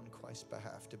with you on Christ's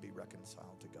behalf to be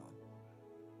reconciled to God.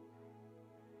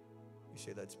 You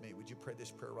say, that's me. Would you pray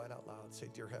this prayer right out loud? Say,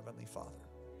 dear Heavenly Father,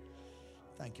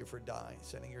 thank you for dying,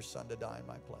 sending your Son to die in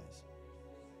my place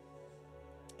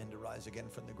and to rise again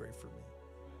from the grave for me.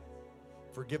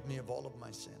 Forgive me of all of my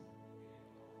sin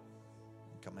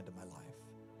and come into my life.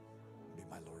 Be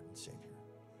my Lord and Savior.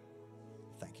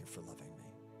 Thank you for loving me.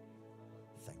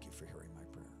 Thank you for hearing my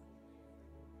prayer.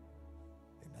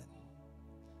 Amen.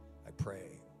 I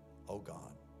pray, oh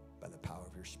God, by the power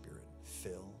of your Spirit,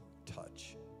 fill,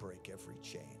 touch, break every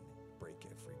chain, break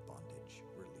every bondage,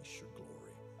 release your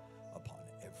glory upon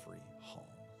every home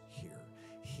here.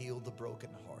 Heal the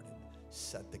brokenhearted,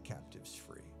 set the captives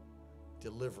free,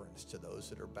 deliverance to those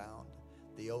that are bound,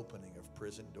 the opening of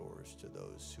prison doors to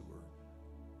those who are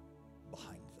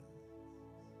behind them.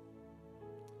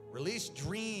 Release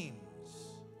dreams,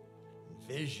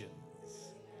 visions.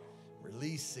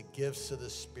 Release the gifts of the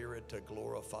Spirit to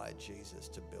glorify Jesus,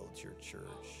 to build your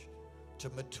church, to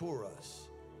mature us,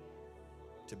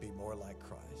 to be more like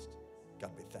Christ.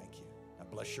 God, we thank you. Now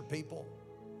bless your people.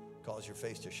 Cause your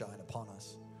face to shine upon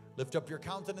us. Lift up your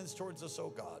countenance towards us, O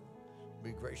God.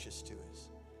 Be gracious to us.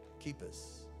 Keep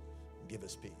us and give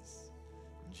us peace.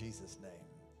 In Jesus' name,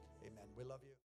 amen. We love you.